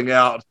whole thing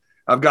out.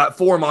 I've got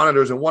 4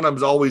 monitors and one of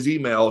them's always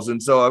emails.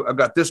 And so I've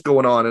got this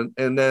going on.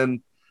 And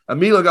then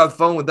immediately got off the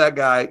phone with that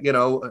guy,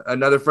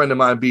 another friend of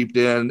mine beeped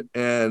in,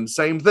 and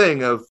same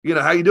thing of,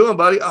 how you doing,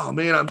 buddy? Oh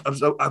man,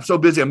 I'm so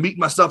busy. I'm meeting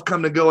myself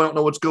coming to go. I don't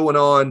know what's going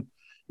on.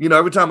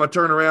 Every time I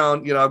turn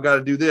around, I've got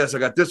to do this. I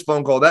got this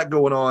phone call, that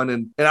going on.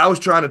 And I was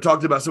trying to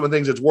talk to about some of the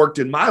things that's worked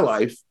in my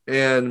life.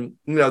 And,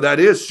 that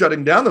is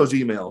shutting down those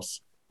emails.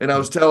 And I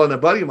was telling a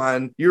buddy of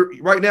mine, you're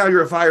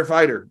a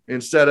firefighter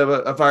instead of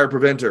a fire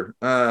preventer.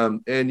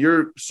 And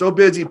you're so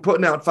busy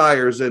putting out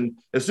fires. And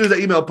as soon as that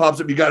email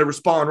pops up, you got to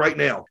respond right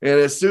now. And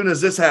as soon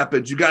as this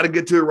happens, you got to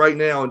get to it right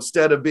now.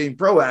 Instead of being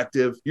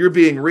proactive, you're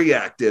being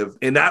reactive.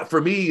 And that for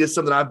me is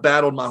something I've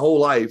battled my whole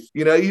life.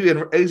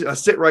 Even as I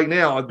sit right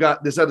now, I've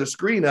got this other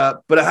screen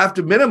up, but I have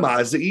to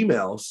minimize the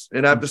emails,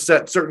 and I have to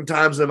set certain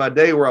times in my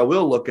day where I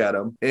will look at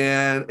them.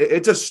 And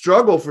it's a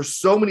struggle for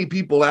so many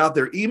people out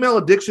there. Email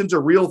addiction's a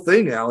real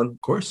thing, Alan.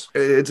 Of course.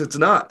 It's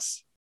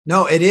nuts.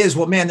 No, it is.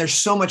 Well, man, there's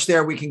so much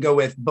there we can go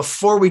with.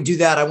 Before we do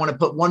that, I want to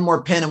put one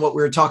more pin in what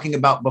we were talking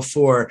about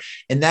before.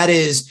 And that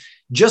is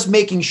just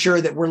making sure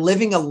that we're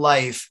living a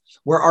life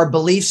where our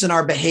beliefs and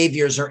our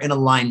behaviors are in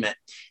alignment.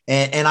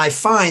 And I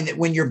find that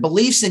when your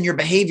beliefs and your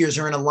behaviors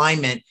are in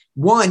alignment,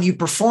 one, you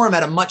perform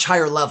at a much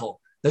higher level.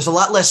 There's a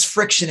lot less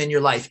friction in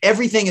your life.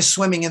 Everything is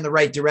swimming in the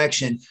right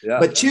direction. Yeah.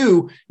 But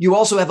two, you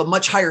also have a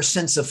much higher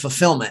sense of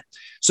fulfillment.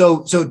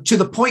 So to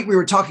the point we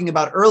were talking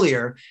about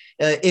earlier,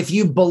 if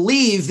you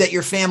believe that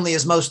your family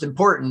is most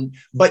important,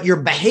 but your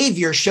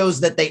behavior shows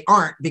that they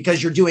aren't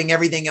because you're doing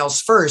everything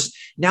else first,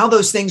 now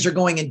those things are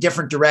going in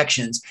different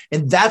directions.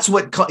 And that's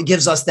what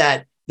gives us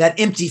that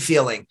empty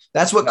feeling.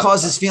 That's what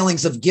causes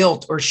feelings of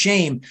guilt or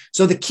shame.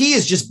 So the key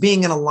is just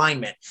being in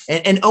alignment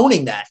and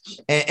owning that.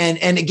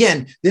 And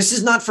again, this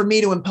is not for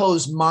me to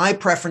impose my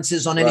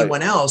preferences on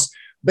anyone else.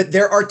 But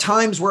there are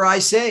times where I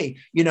say,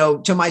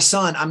 to my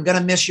son, I'm going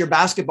to miss your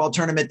basketball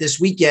tournament this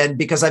weekend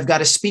because I've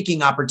got a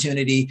speaking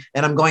opportunity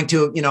and I'm going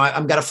to,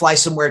 I'm going to fly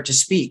somewhere to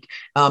speak.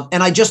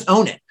 And I just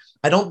own it.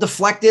 I don't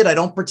deflect it. I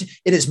don't pretend.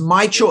 It is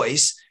my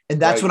choice.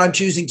 And that's what I'm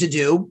choosing to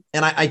do.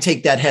 And I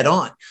take that head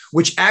on,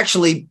 which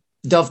actually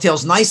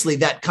dovetails nicely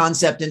that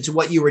concept into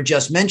what you were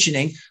just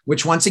mentioning,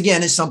 which once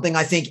again is something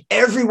I think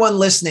everyone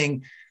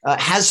listening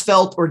has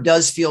felt or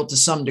does feel to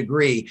some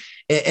degree.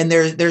 And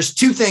there's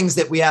two things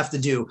that we have to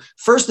do.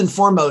 First and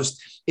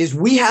foremost is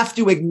we have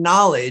to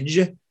acknowledge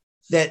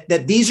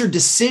that these are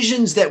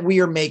decisions that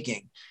we are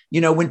making.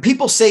 When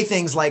people say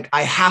things like,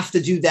 I have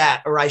to do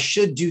that, or I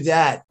should do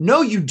that.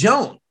 No, you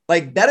don't.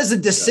 Like that is a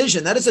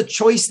decision. That is a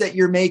choice that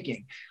you're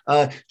making.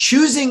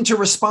 Choosing to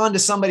respond to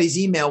somebody's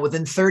email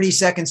within 30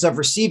 seconds of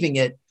receiving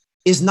it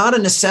is not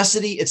a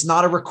necessity. It's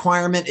not a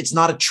requirement. It's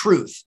not a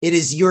truth. It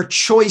is your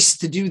choice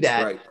to do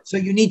that. Right. So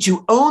you need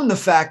to own the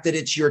fact that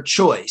it's your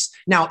choice.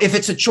 Now, if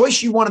it's a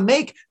choice you want to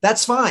make,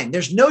 that's fine.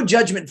 There's no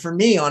judgment for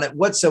me on it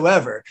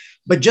whatsoever,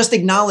 but just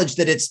acknowledge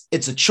that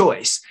it's a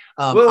choice.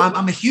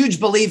 I'm a huge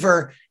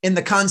believer in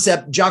the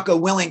concept Jocko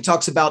Willink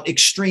talks about,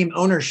 extreme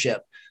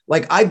ownership.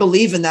 Like I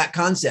believe in that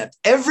concept.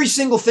 Every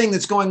single thing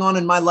that's going on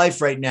in my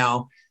life right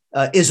now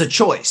is a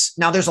choice.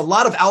 Now, there's a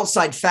lot of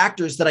outside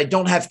factors that I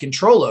don't have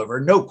control over,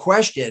 no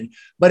question,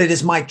 but it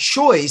is my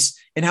choice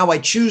in how I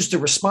choose to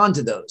respond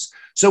to those.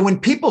 So when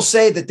people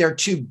say that they're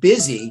too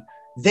busy,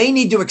 they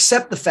need to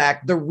accept the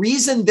fact the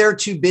reason they're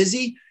too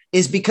busy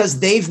is because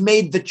they've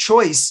made the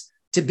choice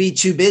to be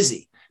too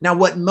busy. Now,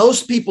 what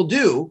most people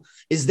do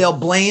is they'll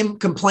blame,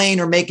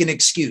 complain, or make an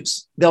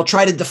excuse. They'll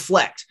try to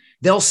deflect.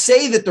 They'll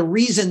say that the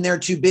reason they're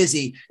too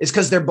busy is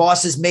because their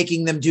boss is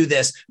making them do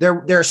this.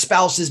 Their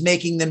spouse is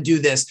making them do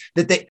this,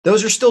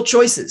 those are still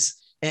choices.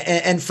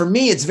 And for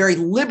me, it's very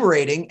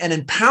liberating and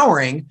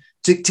empowering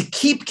to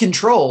keep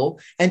control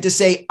and to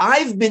say,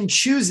 I've been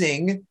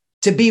choosing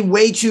to be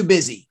way too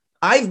busy.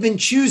 I've been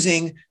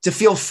choosing to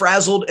feel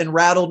frazzled and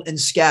rattled and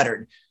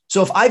scattered.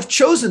 So if I've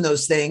chosen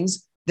those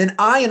things, then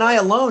I and I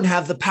alone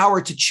have the power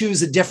to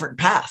choose a different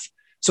path.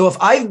 So if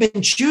I've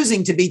been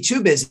choosing to be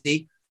too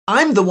busy,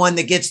 I'm the one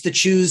that gets to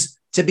choose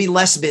to be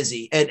less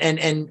busy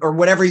and or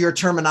whatever your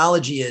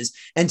terminology is.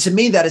 And to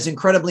me, that is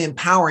incredibly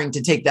empowering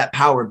to take that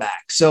power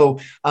back. So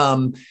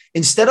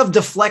instead of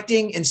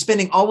deflecting and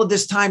spending all of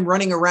this time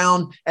running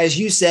around, as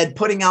you said,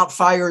 putting out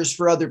fires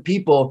for other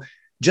people,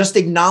 just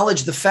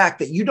acknowledge the fact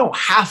that you don't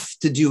have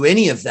to do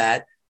any of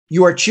that.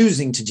 You are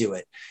choosing to do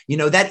it.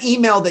 That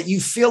email that you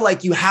feel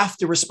like you have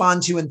to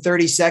respond to in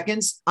 30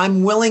 seconds,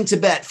 I'm willing to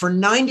bet for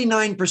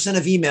 99%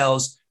 of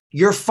emails,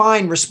 you're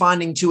fine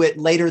responding to it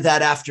later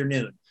that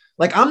afternoon.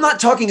 Like I'm not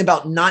talking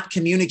about not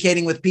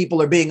communicating with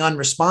people or being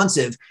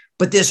unresponsive,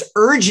 but this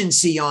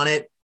urgency on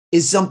it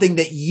is something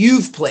that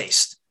you've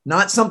placed,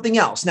 not something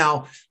else.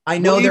 Now, I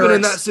know even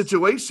in that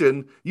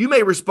situation, you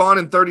may respond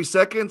in 30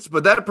 seconds,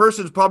 but that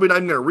person's probably not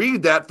even going to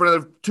read that for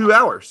another 2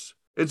 hours.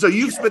 And so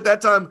you've spent that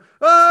time,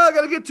 I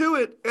got to get to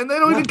it. And they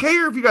don't even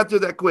care if you got through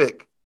that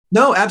quick.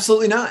 No,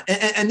 absolutely not.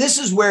 And this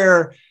is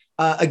where,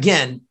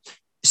 again,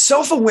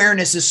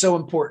 self-awareness is so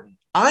important.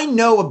 I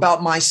know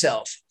about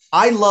myself.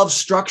 I love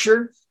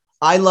structure.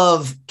 I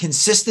love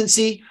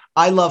consistency.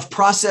 I love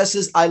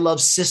processes. I love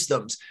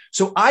systems.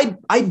 So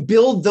I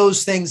build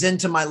those things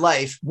into my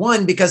life.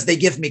 One, because they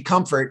give me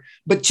comfort,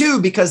 but two,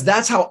 because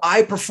that's how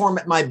I perform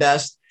at my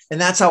best. And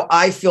that's how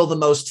I feel the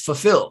most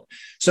fulfilled.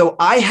 So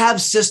I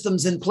have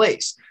systems in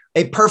place.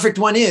 A perfect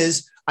one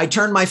is I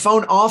turn my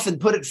phone off and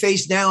put it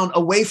face down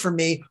away from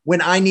me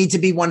when I need to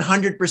be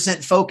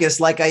 100% focused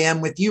like I am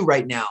with you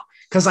right now.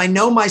 Because I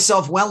know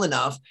myself well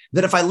enough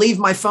that if I leave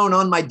my phone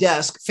on my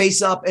desk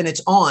face up and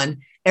it's on,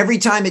 every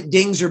time it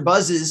dings or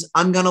buzzes,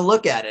 I'm going to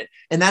look at it.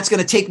 And that's going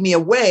to take me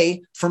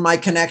away from my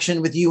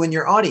connection with you and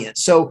your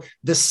audience. So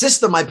the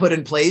system I put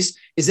in place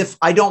is if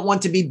I don't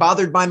want to be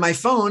bothered by my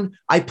phone,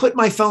 I put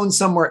my phone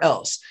somewhere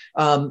else.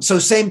 So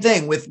same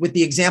thing with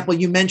the example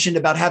you mentioned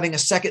about having a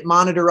second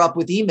monitor up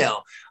with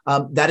email.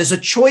 That is a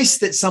choice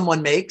that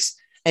someone makes.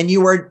 And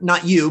you are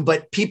not you,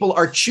 but people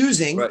are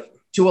choosing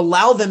to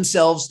allow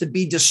themselves to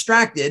be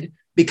distracted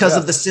because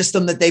of the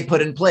system that they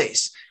put in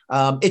place.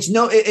 And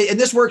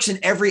this works in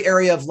every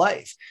area of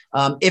life.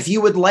 If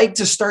you would like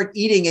to start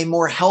eating a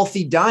more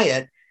healthy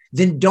diet,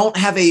 then don't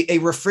have a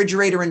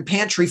refrigerator and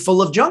pantry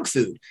full of junk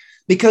food,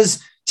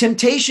 because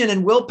temptation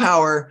and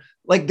willpower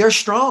like they're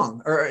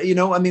strong. Or,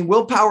 I mean,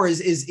 willpower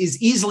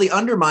is easily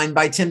undermined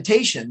by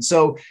temptation.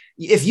 So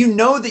if you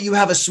know that you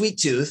have a sweet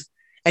tooth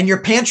and your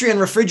pantry and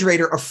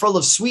refrigerator are full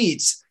of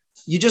sweets,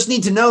 you just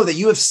need to know that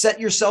you have set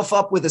yourself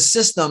up with a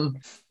system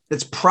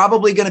that's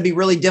probably going to be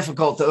really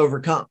difficult to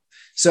overcome.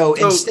 So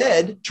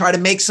instead, try to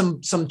make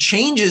some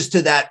changes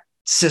to that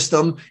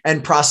system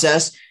and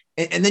process,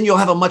 and then you'll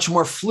have a much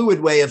more fluid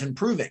way of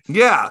improving.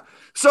 Yeah.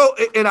 So,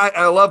 and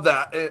I love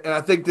that. And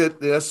I think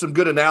that there's some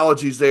good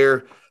analogies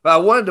there. But I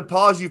wanted to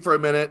pause you for a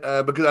minute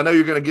because I know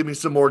you're going to give me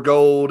some more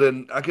gold,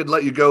 and I could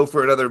let you go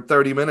for another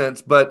 30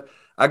 minutes, but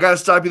I got to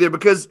stop you there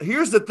because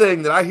here's the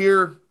thing that I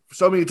hear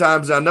so many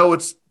times, and I know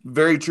it's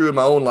very true in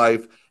my own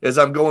life, as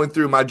I'm going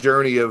through my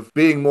journey of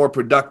being more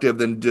productive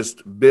than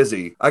just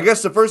busy. I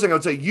guess the first thing I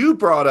would say, you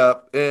brought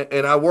up,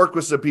 and I work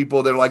with some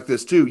people that are like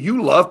this too,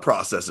 you love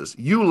processes,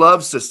 you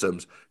love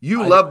systems,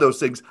 you love those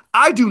things.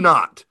 I do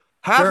not.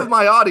 Half of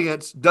my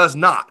audience does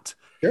not.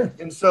 Sure.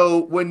 And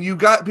so when you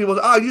got people,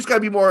 you just got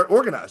to be more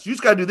organized. You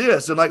just got to do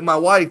this. And like my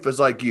wife is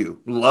like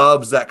you,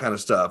 loves that kind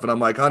of stuff. And I'm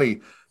like, honey,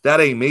 that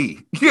ain't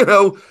me,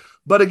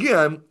 But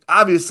again,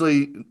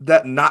 obviously,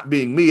 that not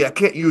being me, I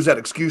can't use that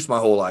excuse my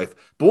whole life.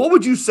 But what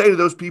would you say to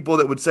those people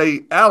that would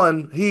say,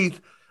 Alan,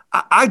 Heath,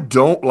 I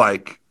don't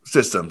like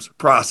systems,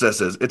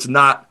 processes. It's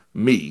not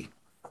me.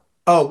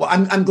 Oh, well,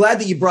 I'm glad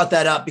that you brought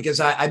that up because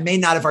I may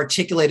not have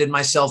articulated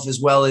myself as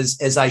well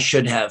as I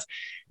should have.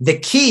 The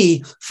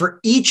key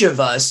for each of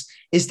us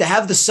is to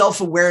have the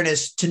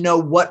self-awareness to know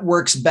what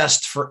works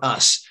best for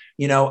us.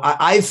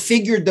 I've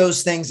figured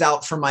those things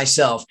out for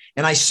myself,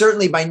 and I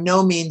certainly by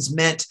no means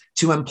meant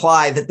to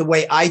imply that the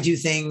way I do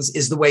things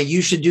is the way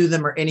you should do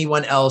them or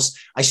anyone else.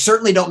 I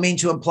certainly don't mean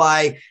to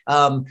imply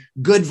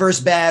good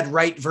versus bad,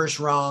 right versus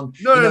wrong.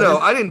 No.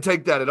 I didn't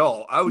take that at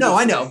all.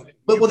 I know.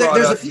 But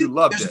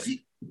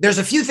there's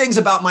a few things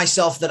about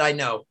myself that I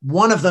know.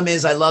 One of them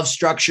is I love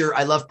structure.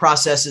 I love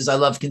processes. I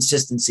love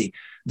consistency.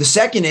 The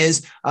second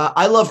is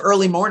I love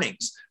early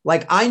mornings.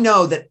 Like I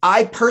know that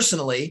I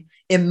personally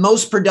am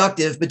most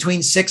productive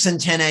between 6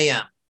 and 10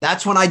 a.m.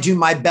 That's when I do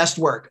my best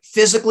work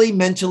physically,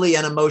 mentally,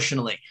 and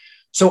emotionally.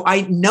 So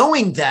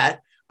knowing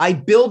that, I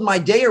build my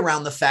day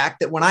around the fact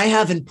that when I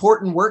have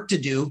important work to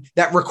do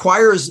that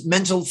requires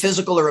mental,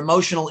 physical, or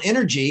emotional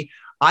energy,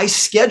 I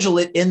schedule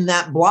it in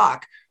that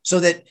block so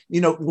that,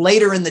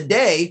 later in the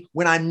day,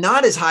 when I'm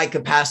not as high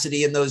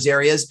capacity in those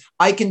areas,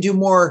 I can do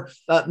more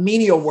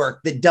menial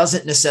work that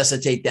doesn't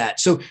necessitate that.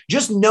 So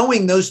just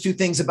knowing those two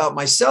things about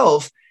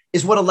myself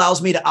is what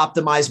allows me to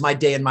optimize my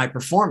day and my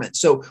performance.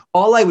 So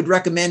all I would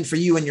recommend for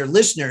you and your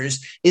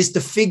listeners is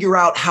to figure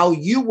out how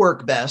you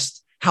work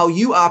best, how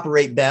you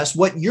operate best,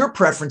 what your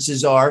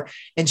preferences are,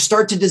 and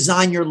start to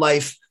design your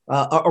life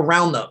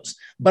around those.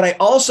 But I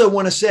also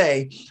want to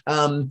say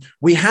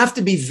we have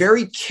to be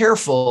very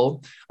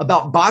careful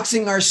about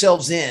boxing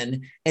ourselves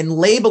in and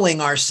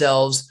labeling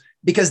ourselves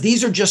because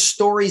these are just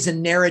stories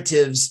and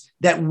narratives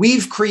that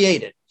we've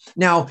created.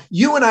 Now,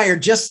 you and I are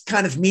just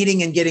kind of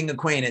meeting and getting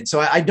acquainted. So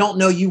I don't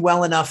know you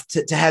well enough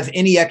to have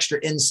any extra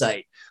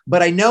insight.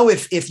 But I know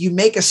if you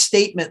make a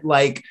statement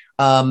like,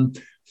 I'm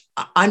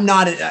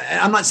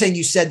not saying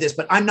you said this,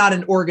 but I'm not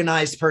an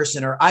organized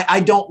person, or I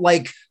don't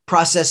like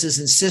processes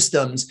and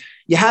systems.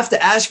 You have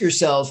to ask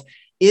yourself,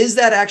 is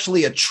that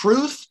actually a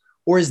truth?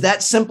 Or is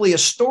that simply a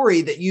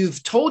story that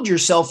you've told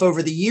yourself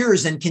over the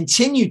years and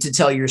continue to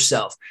tell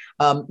yourself?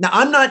 Now,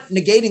 I'm not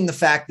negating the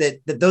fact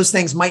that those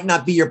things might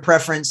not be your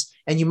preference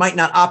and you might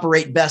not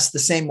operate best the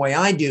same way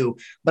I do.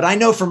 But I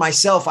know for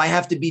myself, I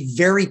have to be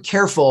very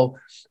careful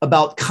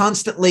about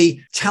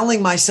constantly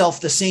telling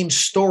myself the same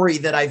story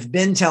that I've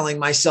been telling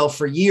myself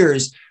for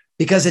years,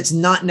 because it's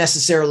not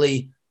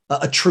necessarily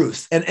a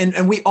truth.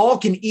 And we all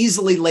can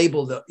easily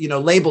label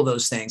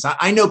those things.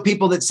 I know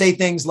people that say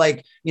things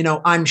like,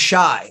 I'm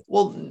shy.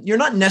 Well, you're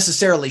not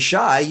necessarily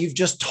shy. You've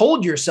just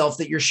told yourself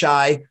that you're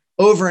shy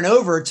over and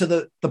over to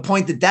the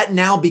point that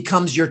now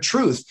becomes your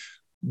truth,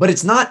 but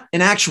it's not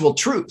an actual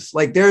truth.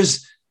 Like there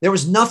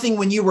was nothing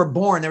when you were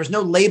born. There was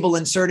no label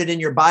inserted in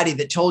your body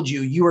that told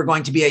you were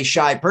going to be a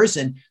shy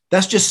person.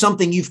 That's just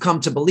something you've come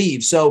to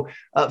believe. So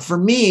for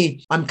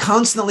me, I'm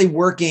constantly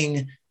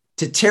working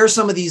to tear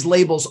some of these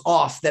labels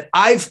off that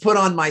I've put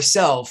on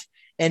myself.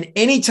 And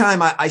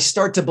anytime I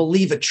start to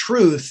believe a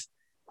truth,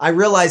 I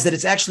realize that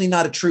it's actually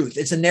not a truth.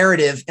 It's a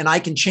narrative, and I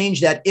can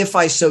change that if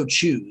I so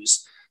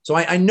choose. So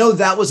I know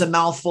that was a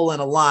mouthful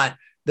and a lot.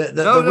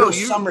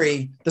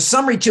 The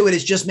summary to it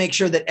is just make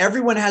sure that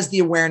everyone has the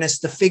awareness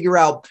to figure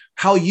out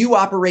how you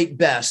operate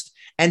best.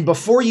 And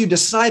before you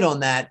decide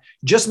on that,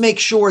 just make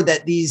sure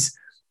that these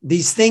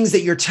things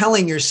that you're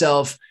telling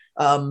yourself,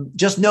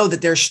 just know that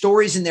they're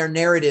stories and they're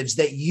narratives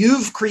that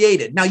you've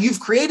created. Now, you've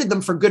created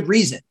them for good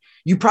reason.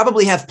 You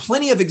probably have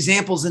plenty of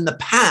examples in the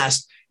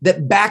past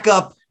that back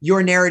up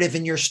your narrative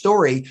and your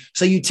story.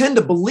 So you tend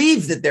to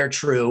believe that they're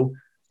true,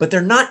 but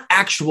they're not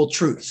actual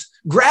truths.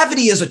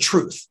 Gravity is a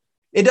truth.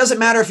 It doesn't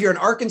matter if you're in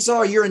Arkansas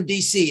or you're in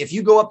DC. If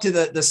you go up to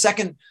the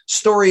second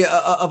story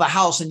of a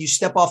house and you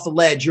step off the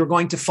ledge, you're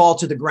going to fall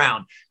to the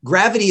ground.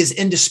 Gravity is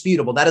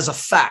indisputable. That is a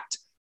fact.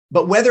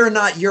 But whether or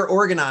not you're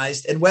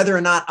organized and whether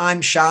or not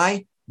I'm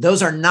shy,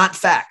 those are not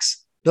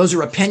facts. Those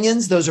are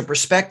opinions, those are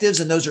perspectives,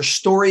 and those are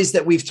stories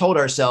that we've told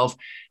ourselves.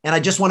 And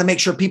I just want to make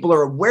sure people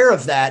are aware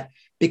of that,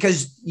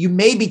 because you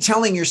may be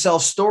telling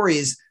yourself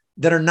stories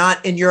that are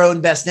not in your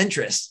own best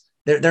interest.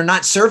 They're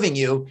not serving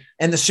you.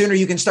 And the sooner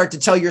you can start to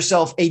tell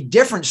yourself a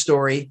different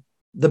story,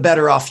 the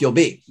better off you'll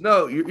be.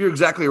 No, you're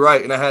exactly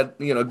right. And I had,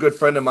 a good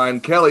friend of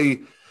mine,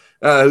 Kelly,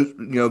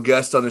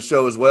 guest on the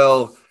show as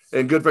well.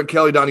 And good friend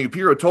Kelly Donahue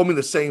Piro told me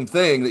the same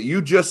thing that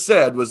you just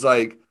said, was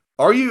like,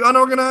 are you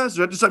unorganized?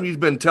 Or is that just something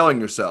you've been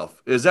telling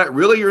yourself? Is that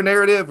really your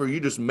narrative? Or are you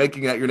just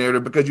making that your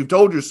narrative because you've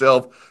told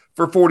yourself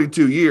for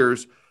 42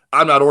 years,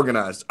 I'm not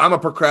organized, I'm a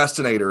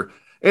procrastinator?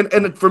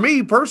 And for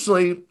me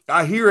personally,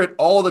 I hear it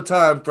all the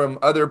time from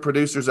other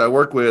producers I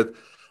work with.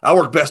 I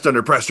work best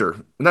under pressure.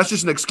 And that's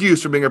just an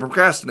excuse for being a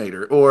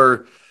procrastinator.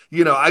 Or,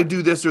 I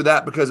do this or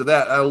that because of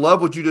that. I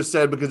love what you just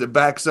said, because it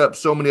backs up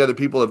so many other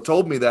people have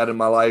told me that in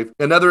my life.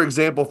 Another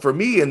example for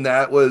me in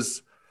that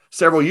was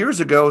several years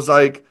ago. It was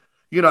like,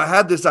 I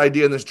had this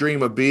idea and this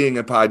dream of being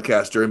a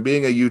podcaster and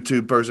being a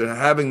YouTube person and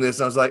having this.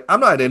 And I was like, I'm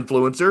not an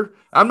influencer.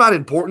 I'm not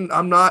important.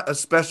 I'm not a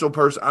special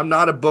person. I'm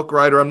not a book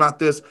writer. I'm not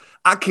this.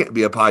 I can't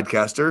be a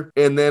podcaster.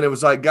 And then it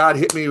was like, God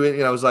hit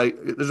me. I was like,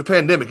 there's a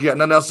pandemic. You got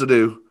nothing else to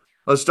do.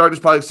 Let's start this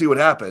podcast, see what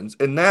happens.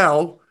 And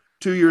now,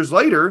 2 years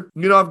later,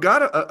 I've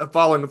got a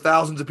following of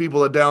thousands of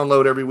people that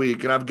download every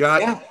week. And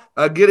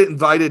I get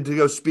invited to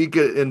go speak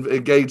at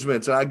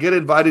engagements, and I get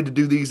invited to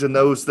do these and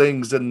those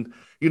things. And,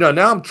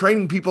 now I'm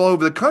training people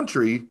over the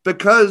country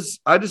because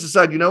I just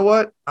decided, you know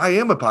what? I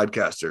am a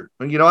podcaster,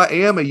 and, I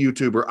am a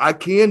YouTuber. I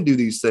can do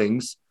these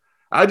things.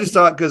 I just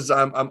thought because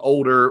I'm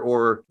older,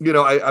 or,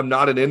 I'm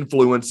not an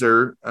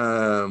influencer.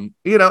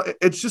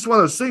 It's just one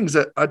of those things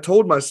that I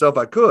told myself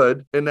I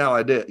could, and now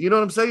I did. You know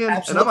what I'm saying?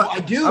 Absolutely. And I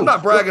do. I'm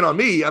not bragging on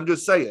me. I'm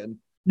just saying.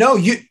 No,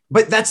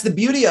 but that's the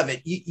beauty of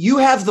it. You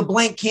have the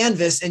blank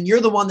canvas, and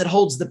you're the one that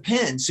holds the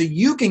pen. So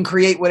you can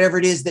create whatever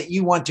it is that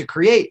you want to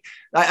create.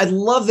 I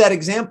love that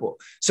example.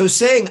 So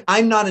saying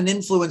I'm not an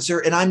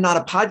influencer and I'm not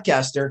a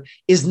podcaster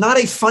is not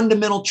a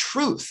fundamental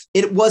truth.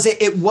 It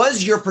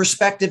was your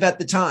perspective at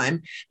the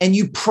time. And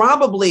you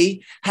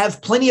probably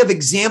have plenty of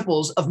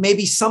examples of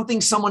maybe something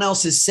someone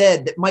else has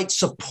said that might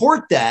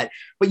support that,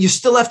 but you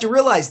still have to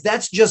realize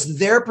that's just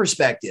their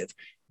perspective.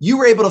 You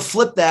were able to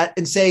flip that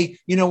and say,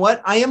 you know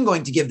what? I am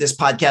going to give this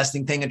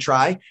podcasting thing a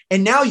try.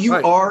 And now you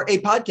are a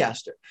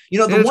podcaster.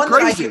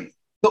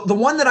 The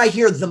one that I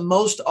hear the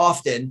most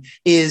often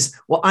is,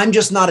 well, I'm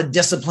just not a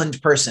disciplined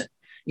person.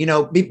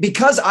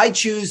 Because I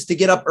choose to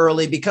get up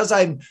early, because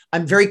I'm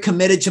very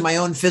committed to my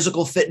own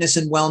physical fitness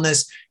and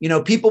wellness.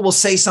 People will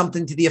say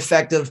something to the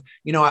effect of,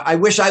 I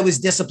wish I was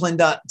disciplined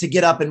to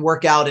get up and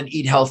work out and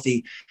eat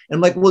healthy. And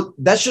I'm like, well,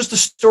 that's just a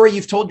story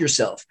you've told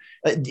yourself.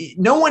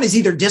 No one is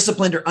either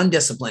disciplined or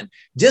undisciplined.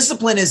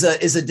 Discipline is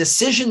a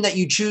decision that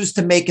you choose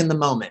to make in the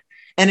moment.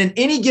 And in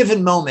any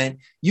given moment,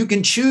 you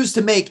can choose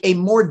to make a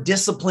more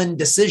disciplined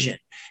decision.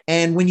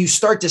 And when you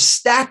start to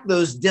stack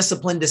those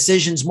disciplined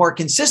decisions more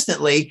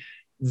consistently,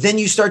 then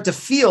you start to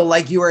feel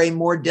like you are a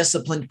more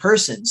disciplined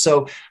person.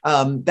 So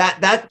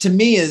that to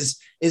me is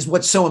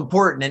what's so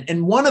important.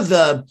 And one of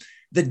the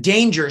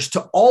dangers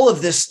to all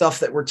of this stuff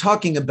that we're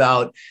talking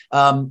about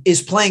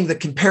is playing the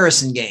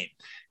comparison game.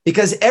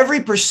 Because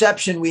every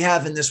perception we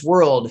have in this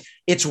world,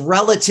 it's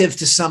relative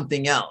to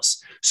something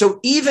else. So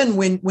even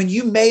when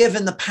you may have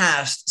in the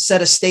past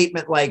said a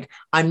statement like,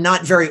 I'm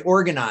not very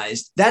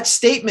organized, that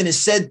statement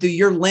is said through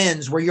your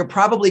lens where you're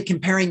probably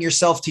comparing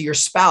yourself to your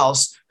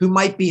spouse who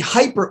might be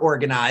hyper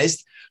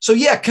organized. So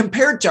yeah,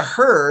 compared to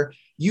her,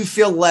 you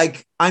feel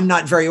like I'm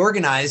not very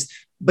organized.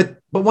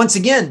 But once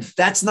again,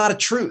 that's not a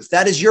truth.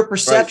 That is your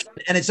perception.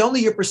 Right. And it's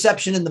only your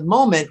perception in the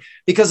moment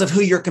because of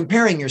who you're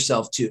comparing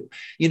yourself to.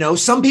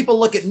 Some people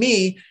look at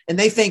me and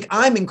they think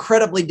I'm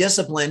incredibly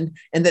disciplined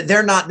and that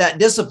they're not that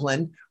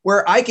disciplined,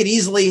 where I could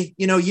easily,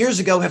 years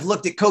ago have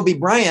looked at Kobe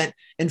Bryant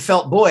and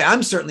felt, boy,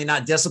 I'm certainly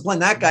not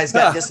disciplined. That guy's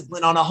got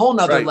discipline on a whole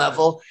nother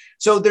level.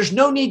 So there's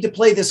no need to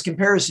play this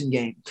comparison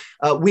game.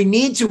 We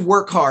need to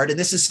work hard. And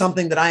this is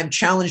something that I am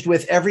challenged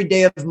with every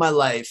day of my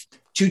life,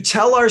 to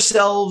tell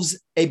ourselves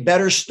a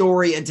better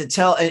story and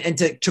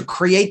to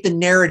create the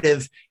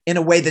narrative in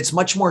a way that's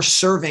much more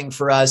serving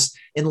for us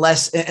and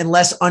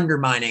less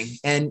undermining.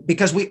 And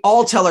because we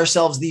all tell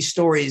ourselves these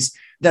stories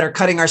that are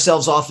cutting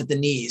ourselves off at the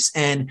knees,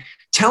 and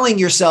telling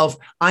yourself,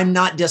 I'm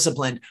not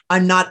disciplined,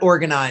 I'm not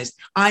organized,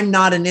 I'm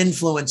not an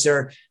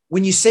influencer.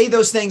 When you say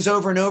those things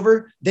over and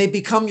over, they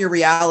become your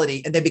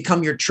reality and they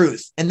become your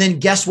truth. And then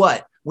guess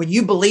what? When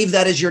you believe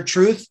that is your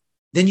truth,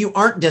 then you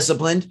aren't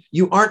disciplined,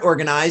 you aren't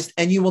organized,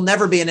 and you will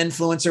never be an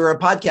influencer or a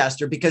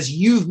podcaster because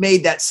you've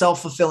made that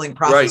self-fulfilling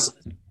prophecy.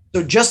 Right.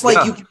 So just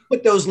like you can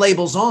put those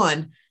labels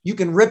on, you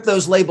can rip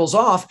those labels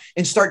off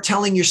and start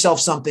telling yourself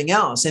something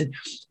else. And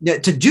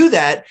to do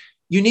that,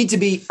 you need to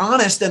be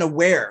honest and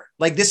aware.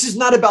 Like, this is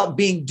not about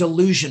being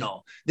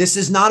delusional. This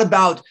is not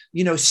about,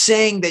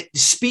 saying that,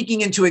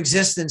 speaking into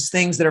existence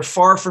things that are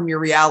far from your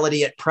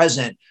reality at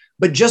present,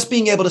 but just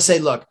being able to say,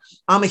 look,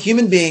 I'm a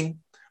human being.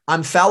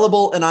 I'm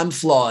fallible and I'm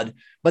flawed,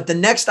 But the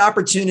next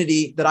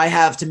opportunity that I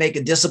have to make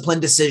a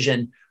disciplined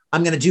decision,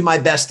 I'm going to do my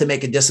best to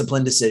make a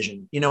disciplined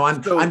decision.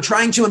 I'm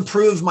trying to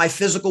improve my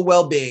physical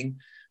well-being.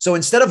 So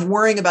instead of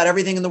worrying about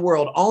everything in the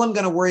world, all I'm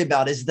going to worry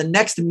about is the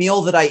next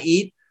meal that I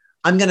eat.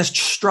 I'm going to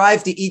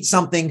strive to eat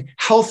something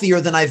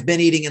healthier than I've been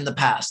eating in the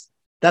past.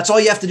 That's all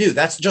you have to do.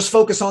 That's just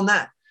focus on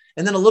that.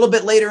 And then a little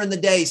bit later in the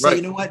day, say,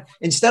 You know what,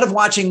 instead of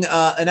watching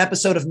an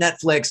episode of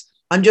Netflix,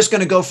 I'm just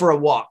going to go for a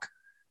walk.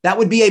 That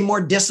would be a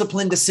more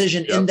disciplined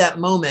decision in that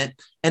moment.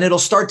 And it'll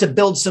start to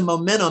build some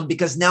momentum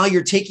because now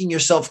you're taking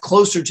yourself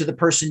closer to the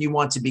person you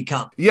want to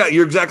become. Yeah,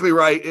 you're exactly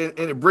right.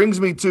 And it brings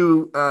me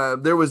to,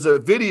 there was a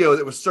video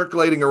that was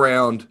circulating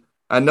around.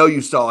 I know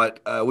you saw it.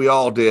 We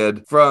all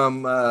did,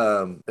 from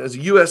as a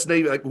U.S.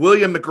 Navy, like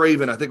William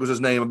McRaven, I think was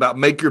his name, about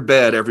make your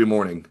bed every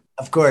morning.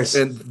 Of course.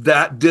 And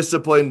that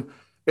discipline,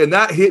 and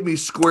that hit me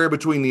square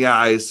between the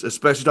eyes,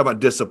 especially talking about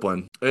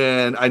discipline.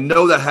 And I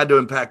know that had to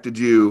impacted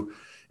you.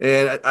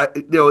 And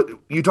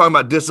you talking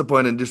about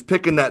discipline and just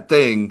picking that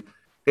thing.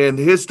 And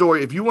his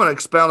story, if you want to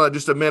expound on it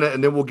just a minute,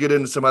 and then we'll get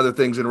into some other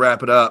things and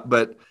wrap it up.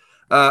 But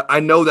I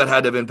know that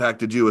had to have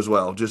impacted you as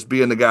well, just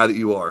being the guy that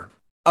you are.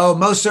 Oh,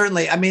 most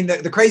certainly. I mean,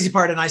 the crazy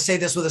part, and I say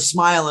this with a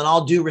smile and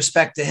all due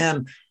respect to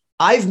him,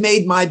 I've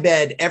made my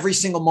bed every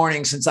single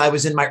morning since I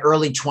was in my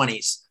early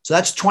 20s. So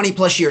that's 20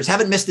 plus years.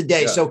 Haven't missed a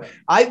day. Yeah. So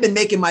I've been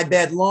making my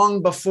bed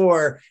long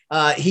before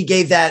he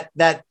gave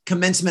that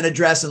commencement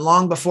address and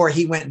long before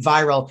he went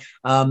viral,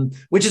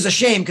 which is a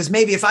shame because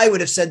maybe if I would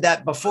have said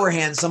that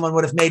beforehand, someone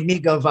would have made me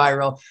go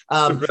viral.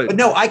 Right. But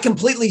no, I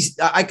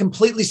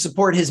completely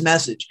support his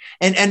message.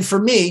 And for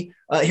me,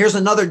 here's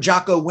another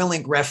Jocko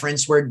Willink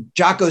reference where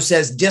Jocko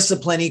says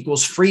discipline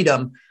equals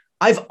freedom.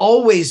 I've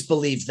always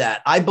believed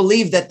that. I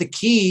believe that the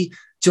key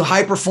to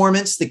high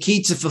performance, the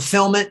key to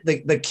fulfillment,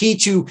 the key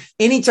to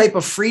any type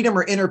of freedom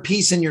or inner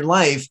peace in your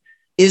life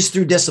is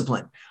through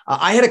discipline.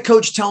 I had a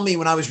coach tell me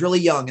when I was really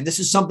young, and this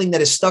is something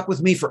that has stuck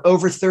with me for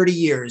over 30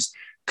 years.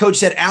 Coach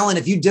said, Alan,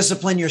 if you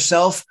discipline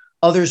yourself,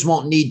 others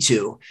won't need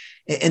to.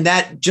 And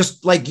that,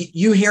 just like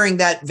you hearing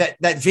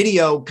that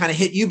video kind of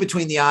hit you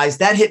between the eyes,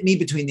 that hit me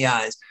between the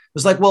eyes. It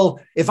was like,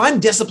 well, if I'm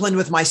disciplined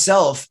with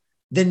myself,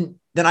 then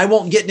I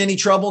won't get in any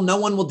trouble. No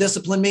one will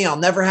discipline me. I'll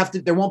never have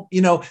to, there won't,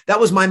 that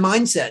was my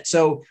mindset.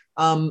 So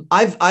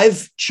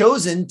I've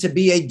chosen to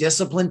be a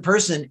disciplined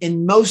person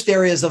in most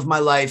areas of my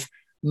life,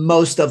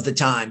 most of the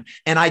time.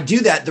 And I do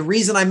that. The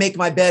reason I make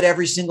my bed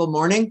every single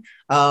morning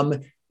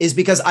is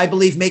because I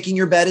believe making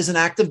your bed is an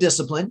act of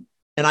discipline.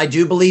 And I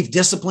do believe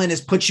discipline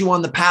has put you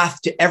on the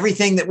path to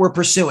everything that we're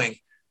pursuing,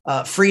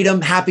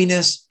 freedom,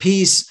 happiness,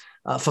 peace,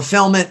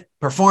 fulfillment,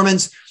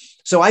 performance.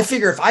 So I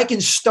figure if I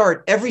can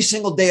start every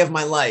single day of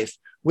my life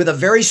with a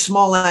very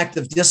small act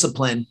of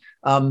discipline,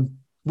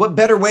 what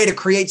better way to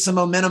create some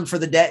momentum for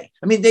the day?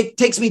 I mean, it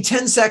takes me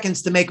 10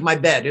 seconds to make my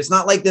bed. It's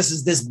not like this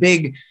is this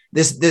big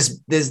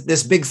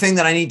thing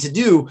that I need to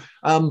do.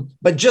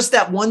 But just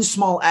that one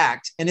small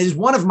act, and it is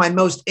one of my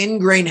most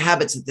ingrained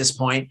habits at this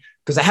point,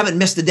 because I haven't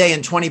missed a day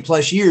in 20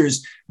 plus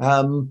years.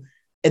 And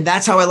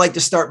that's how I like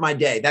to start my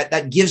day.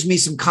 That gives me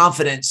some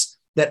confidence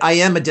that I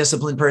am a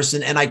disciplined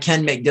person and I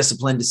can make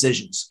disciplined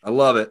decisions. I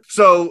love it.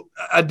 So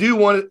I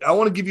want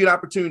to give you an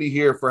opportunity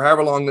here for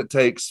however long it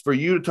takes for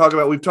you to talk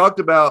about, we've talked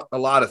about a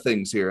lot of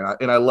things here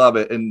and I love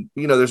it. And,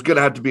 there's going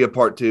to have to be a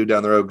part 2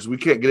 down the road because we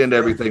can't get into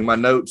everything. My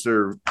notes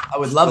are. I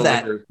would love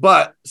that.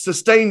 But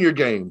sustain your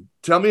game.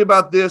 Tell me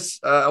about this.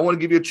 I want to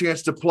give you a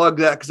chance to plug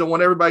that because I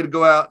want everybody to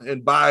go out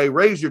and buy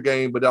Raise Your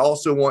Game, but I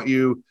also want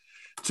you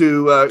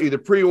to either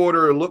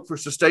pre-order or look for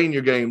Sustain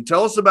Your Game.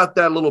 Tell us about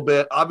that a little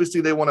bit.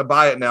 Obviously, they want to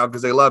buy it now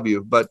because they love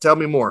you, but tell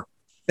me more.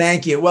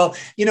 Thank you. Well,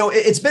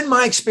 it's been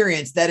my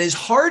experience that as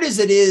hard as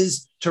it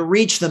is to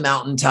reach the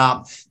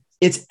mountaintop,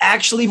 it's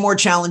actually more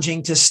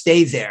challenging to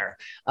stay there.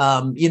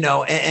 And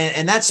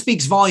that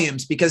speaks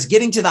volumes because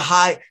getting to the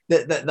height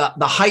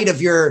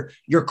of your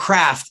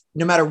craft,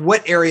 no matter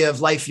what area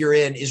of life you're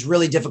in, is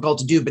really difficult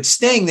to do, but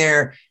staying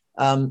there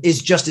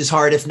is just as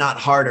hard, if not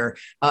harder.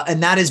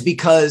 And that is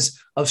because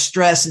of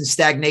stress and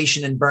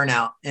stagnation and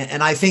burnout.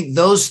 And I think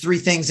those 3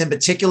 things in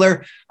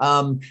particular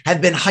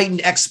have been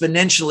heightened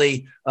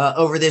exponentially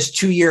over this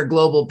 2-year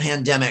global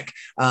pandemic.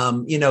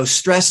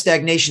 Stress,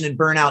 stagnation, and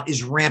burnout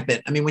is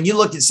rampant. I mean, when you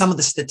looked at some of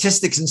the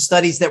statistics and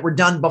studies that were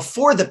done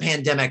before the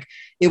pandemic,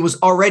 it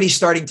was already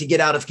starting to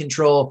get out of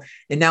control.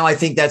 And now I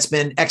think that's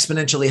been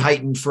exponentially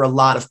heightened for a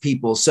lot of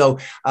people. So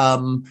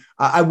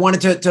I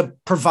wanted to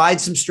provide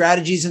some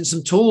strategies and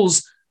some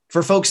tools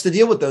for folks to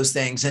deal with those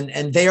things.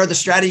 And they are the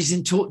strategies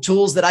and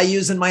tools that I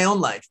use in my own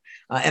life.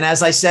 And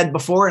as I said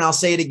before, and I'll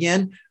say it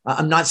again,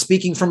 I'm not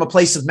speaking from a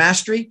place of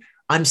mastery.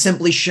 I'm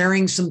simply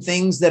sharing some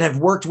things that have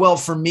worked well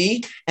for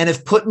me and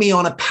have put me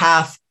on a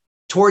path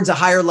towards a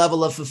higher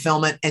level of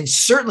fulfillment and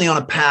certainly on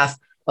a path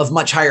of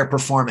much higher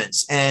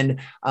performance.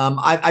 And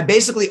I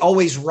basically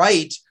always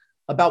write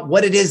about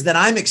what it is that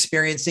I'm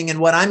experiencing and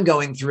what I'm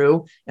going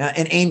through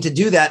and aim to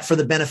do that for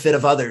the benefit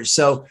of others.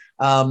 So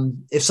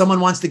if someone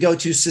wants to go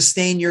to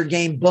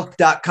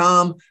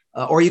sustainyourgamebook.com,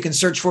 or you can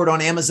search for it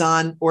on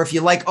Amazon, or if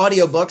you like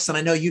audiobooks, and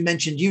I know you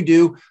mentioned you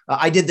do,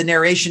 I did the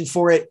narration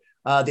for it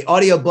The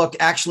audiobook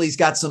actually has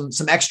got some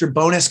extra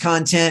bonus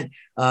content.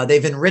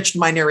 They've enriched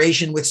my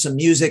narration with some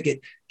music.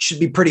 It should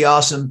be pretty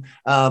awesome.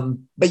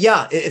 But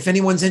yeah, if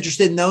anyone's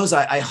interested in those,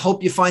 I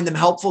hope you find them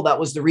helpful. That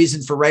was the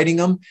reason for writing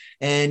them.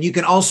 And you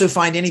can also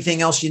find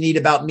anything else you need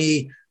about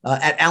me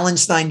at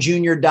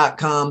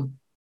alansteinjr.com,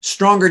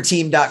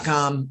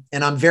 strongerteam.com.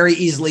 And I'm very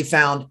easily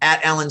found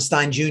at Alan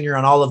Stein Jr.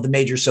 on all of the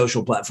major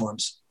social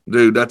platforms.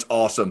 Dude, that's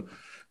awesome.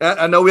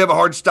 I know we have a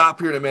hard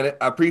stop here in a minute.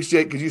 I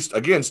appreciate, because you,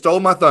 again, stole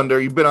my thunder.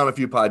 You've been on a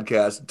few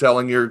podcasts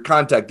telling your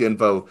contact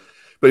info.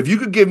 But if you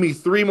could give me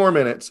 3 more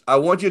minutes, I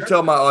want you to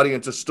tell my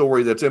audience a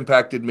story that's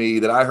impacted me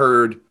that I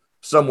heard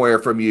somewhere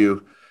from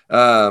you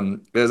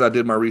as I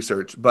did my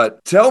research.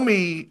 But tell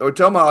me, or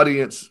tell my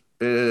audience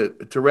to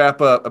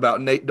wrap up,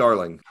 about Nate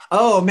Darling.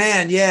 Oh,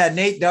 man. Yeah,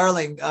 Nate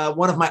Darling,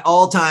 one of my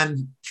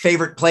all-time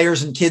favorite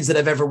players and kids that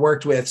I've ever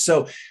worked with.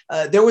 So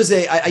there was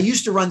I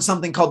used to run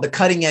something called the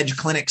Cutting Edge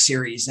Clinic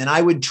series, and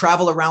I would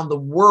travel around the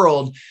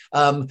world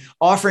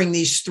offering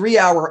these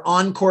 3-hour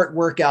on-court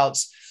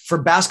workouts for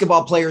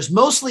basketball players,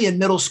 mostly in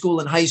middle school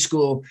and high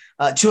school,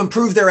 to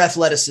improve their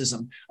athleticism,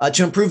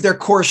 to improve their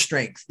core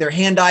strength, their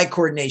hand-eye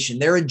coordination,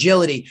 their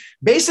agility,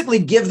 basically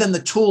give them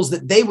the tools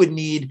that they would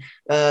need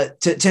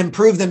to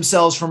improve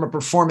themselves from a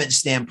performance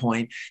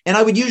standpoint. And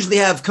I would usually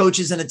have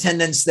coaches in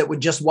attendance that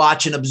would just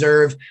watch and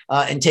observe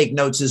and take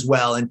notes as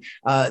well. And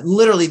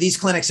literally, these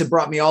clinics have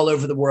brought me all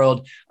over the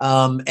world.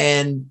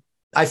 And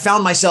I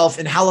found myself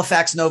in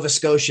Halifax, Nova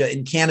Scotia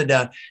in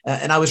Canada,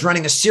 and I was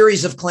running a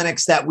series of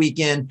clinics that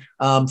weekend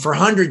for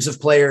hundreds of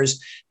players.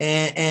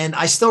 And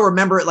I still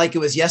remember it like it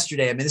was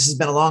yesterday. I mean, this has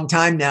been a long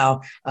time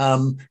now,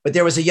 but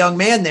there was a young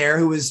man there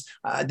who was,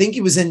 I think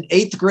he was in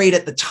 8th grade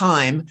at the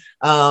time.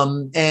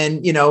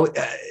 And, you know,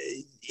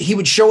 he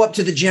would show up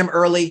to the gym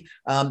early.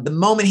 The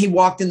moment he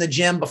walked in the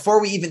gym,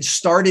 before we even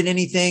started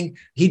anything,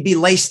 he'd be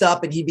laced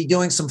up and he'd be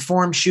doing some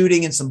form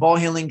shooting and some ball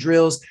handling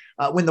drills.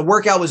 When the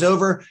workout was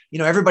over, you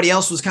know, everybody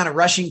else was kind of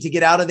rushing to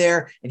get out of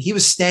there, and he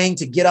was staying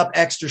to get up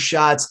extra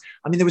shots.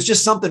 I mean, there was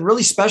just something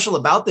really special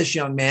about this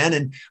young man.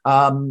 And,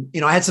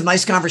 you know, I had some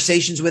nice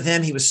conversations with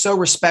him. He was so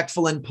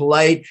respectful and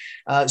polite.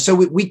 So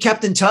we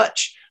kept in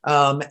touch.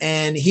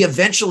 And he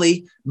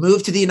eventually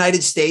moved to the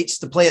United States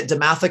to play at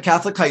DeMatha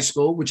Catholic High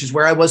School, which is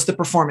where I was the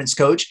performance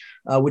coach,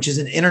 which is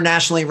an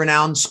internationally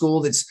renowned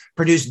school that's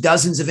produced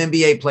dozens of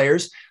NBA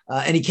players.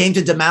 And he came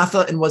to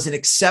DeMatha and was an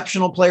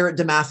exceptional player at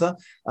DeMatha.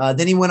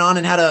 Then he went on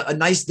and had a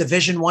nice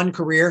Division I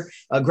career,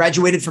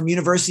 graduated from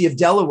University of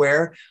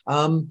Delaware.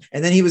 And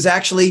then he was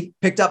actually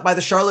picked up by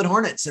the Charlotte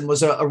Hornets and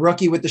was a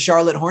rookie with the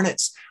Charlotte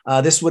Hornets.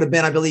 This would have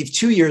been, I believe,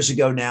 2 years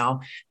ago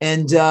now.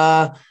 And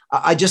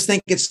I just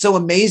think it's so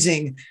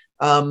amazing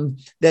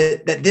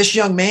that this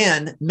young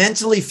man,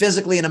 mentally,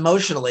 physically, and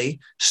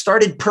emotionally,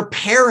 started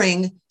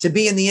preparing to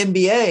be in the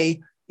NBA,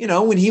 you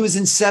know, when he was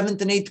in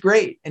 7th and 8th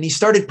grade. And he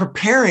started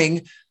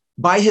preparing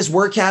by his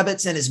work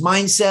habits and his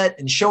mindset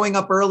and showing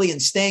up early and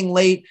staying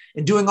late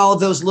and doing all of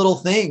those little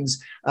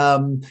things.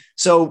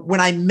 So when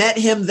I met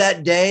him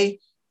that day,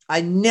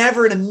 I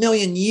never in a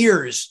million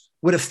years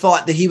would have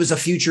thought that he was a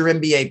future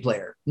NBA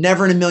player.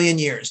 Never in a million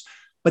years.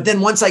 But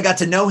then once I got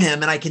to know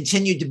him and I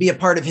continued to be a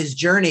part of his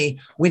journey,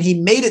 when he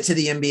made it to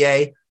the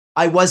NBA,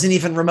 I wasn't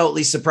even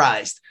remotely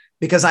surprised,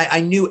 because I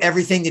knew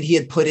everything that he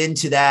had put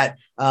into that,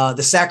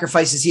 the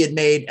sacrifices he had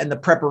made and the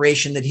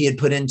preparation that he had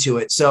put into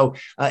it. So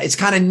it's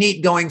kind of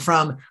neat going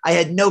from, I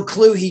had no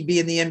clue he'd be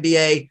in the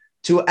NBA,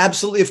 to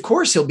absolutely, of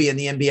course, he'll be in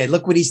the NBA.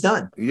 Look what he's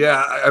done.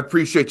 Yeah, I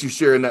appreciate you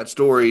sharing that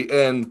story.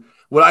 And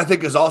what I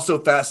think is also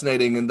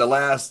fascinating, and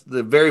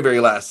the very, very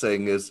last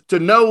thing, is to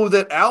know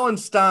that Alan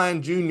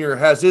Stein Jr.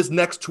 has his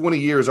next 20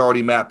 years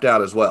already mapped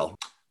out as well.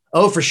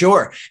 Oh, for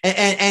sure.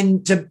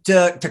 And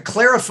to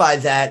clarify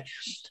that,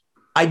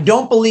 I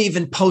don't believe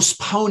in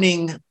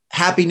postponing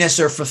happiness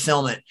or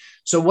fulfillment.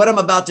 So what I'm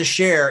about to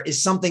share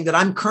is something that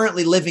I'm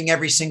currently living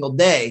every single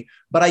day,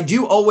 but I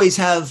do always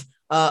have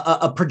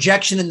a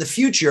projection in the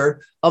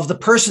future of the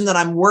person that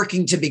I'm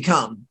working to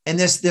become. And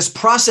this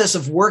process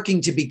of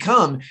working to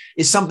become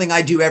is something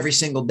I do every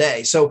single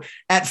day. So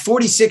at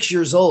 46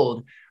 years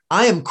old,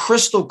 I am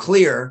crystal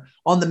clear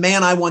on the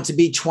man I want to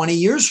be 20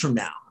 years from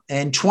now.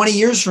 And 20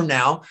 years from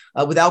now,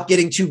 without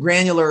getting too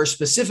granular or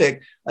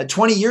specific,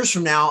 20 years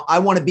from now, I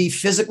want to be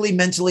physically,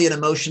 mentally, and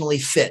emotionally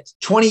fit.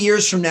 20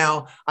 years from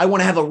now, I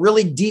want to have a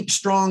really deep,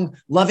 strong,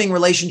 loving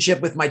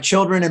relationship with my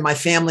children and my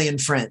family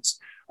and friends.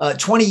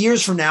 20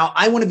 years from now,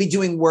 I want to be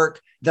doing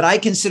work that I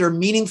consider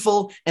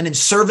meaningful and in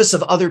service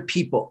of other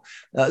people.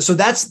 So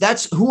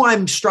that's who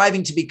I'm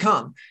striving to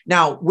become.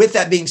 Now, with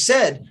that being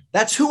said,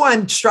 that's who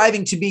I'm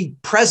striving to be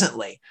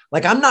presently.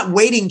 Like, I'm not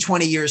waiting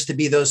 20 years to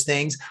be those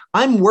things.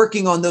 I'm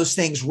working on those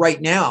things right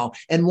now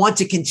and want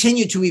to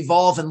continue to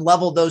evolve and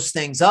level those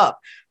things up.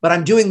 But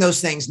I'm doing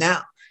those things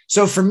now.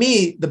 So for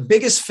me, the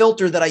biggest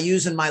filter that I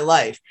use in my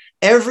life,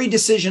 every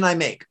decision I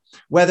make,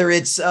 whether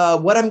it's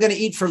what I'm going to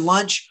eat for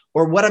lunch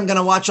or what I'm going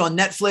to watch on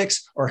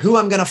Netflix or who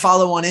I'm going to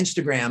follow on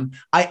Instagram,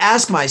 I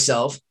ask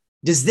myself,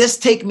 does this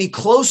take me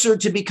closer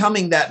to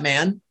becoming that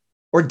man,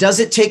 or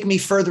does it take me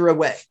further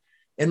away?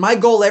 And my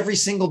goal every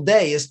single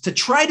day is to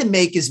try to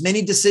make as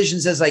many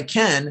decisions as I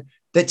can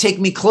that take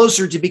me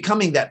closer to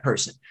becoming that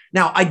person.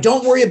 Now, I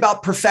don't worry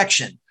about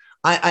perfection.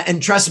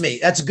 And trust me,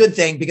 that's a good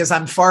thing because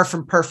I'm far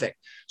from perfect.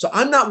 So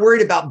I'm not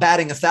worried about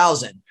batting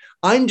 1,000.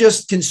 I'm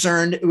just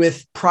concerned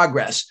with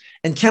progress.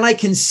 And can I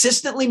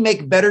consistently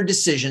make better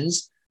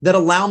decisions that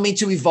allow me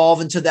to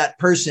evolve into that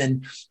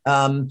person?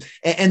 And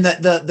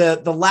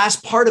the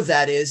last part of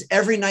that is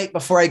every night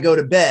before I go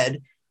to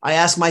bed, I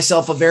ask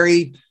myself a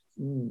very,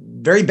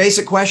 very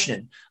basic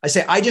question. I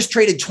say, I just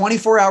traded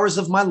 24 hours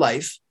of my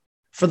life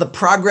for the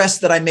progress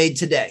that I made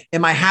today.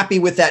 Am I happy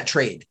with that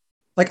trade?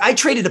 Like I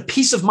traded a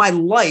piece of my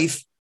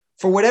life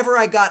for whatever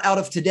I got out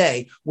of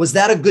today. Was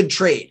that a good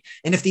trade?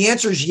 And if the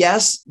answer is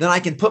yes, then I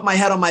can put my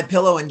head on my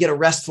pillow and get a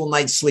restful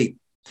night's sleep.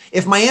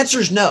 If my answer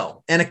is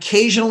no, and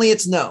occasionally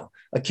it's no,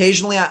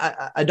 occasionally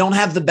I don't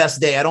have the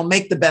best day. I don't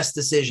make the best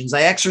decisions.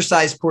 I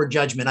exercise poor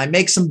judgment. I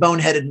make some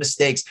boneheaded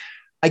mistakes.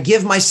 I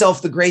give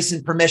myself the grace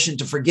and permission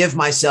to forgive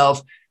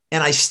myself.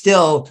 And I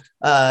still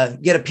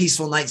get a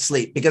peaceful night's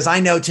sleep because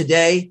I know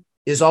today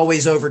is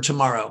always over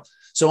tomorrow.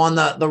 So on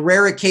the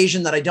rare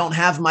occasion that I don't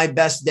have my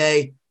best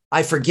day,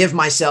 I forgive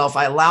myself.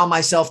 I allow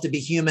myself to be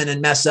human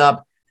and mess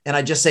up. And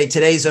I just say,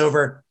 today's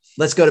over.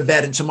 Let's go to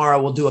bed. And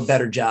tomorrow we'll do a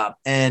better job.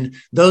 And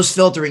those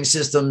filtering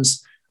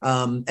systems,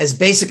 as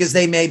basic as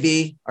they may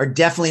be, are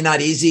definitely not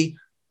easy,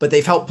 but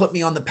they've helped put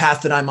me on the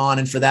path that I'm on.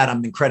 And for that,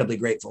 I'm incredibly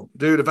grateful.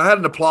 Dude, if I had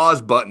an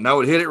applause button, I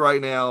would hit it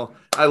right now.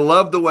 I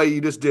love the way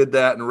you just did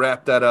that and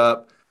wrapped that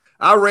up.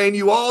 I ran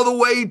you all the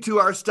way to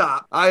our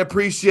stop. I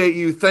appreciate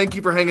you. Thank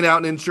you for hanging out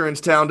in Insurance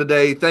Town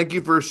today. Thank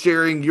you for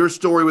sharing your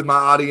story with my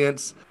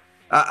audience.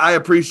 I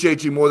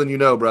appreciate you more than you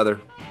know,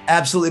 brother.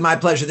 Absolutely. My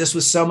pleasure. This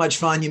was so much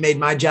fun. You made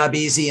my job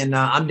easy, and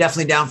I'm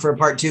definitely down for a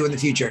part 2 in the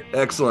future.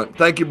 Excellent.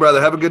 Thank you,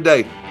 brother. Have a good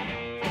day.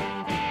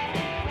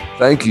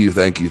 Thank you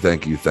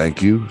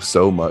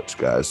so much,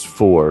 guys,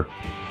 for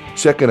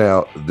checking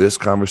out this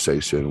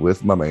conversation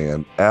with my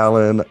man,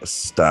 Alan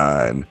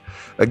Stein.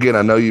 Again,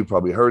 I know you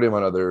probably heard him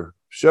on other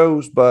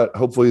shows, but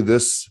hopefully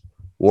this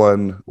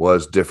one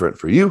was different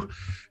for you.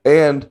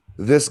 And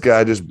this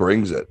guy just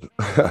brings it.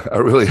 I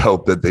really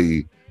hope that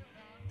the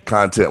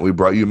content we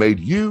brought you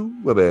made you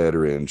a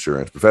better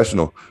insurance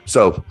professional.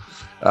 So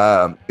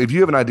if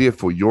you have an idea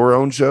for your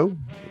own show,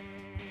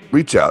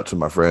 reach out to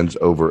my friends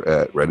over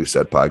at Ready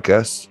Set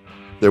Podcasts.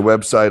 Their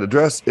website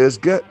address is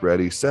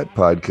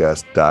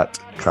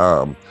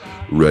getreadysetpodcast.com.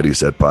 Ready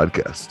Set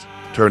Podcast,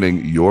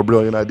 turning your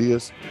brilliant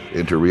ideas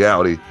into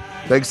reality.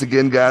 Thanks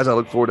again, guys. I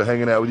look forward to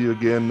hanging out with you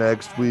again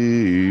next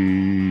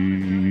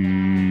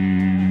week.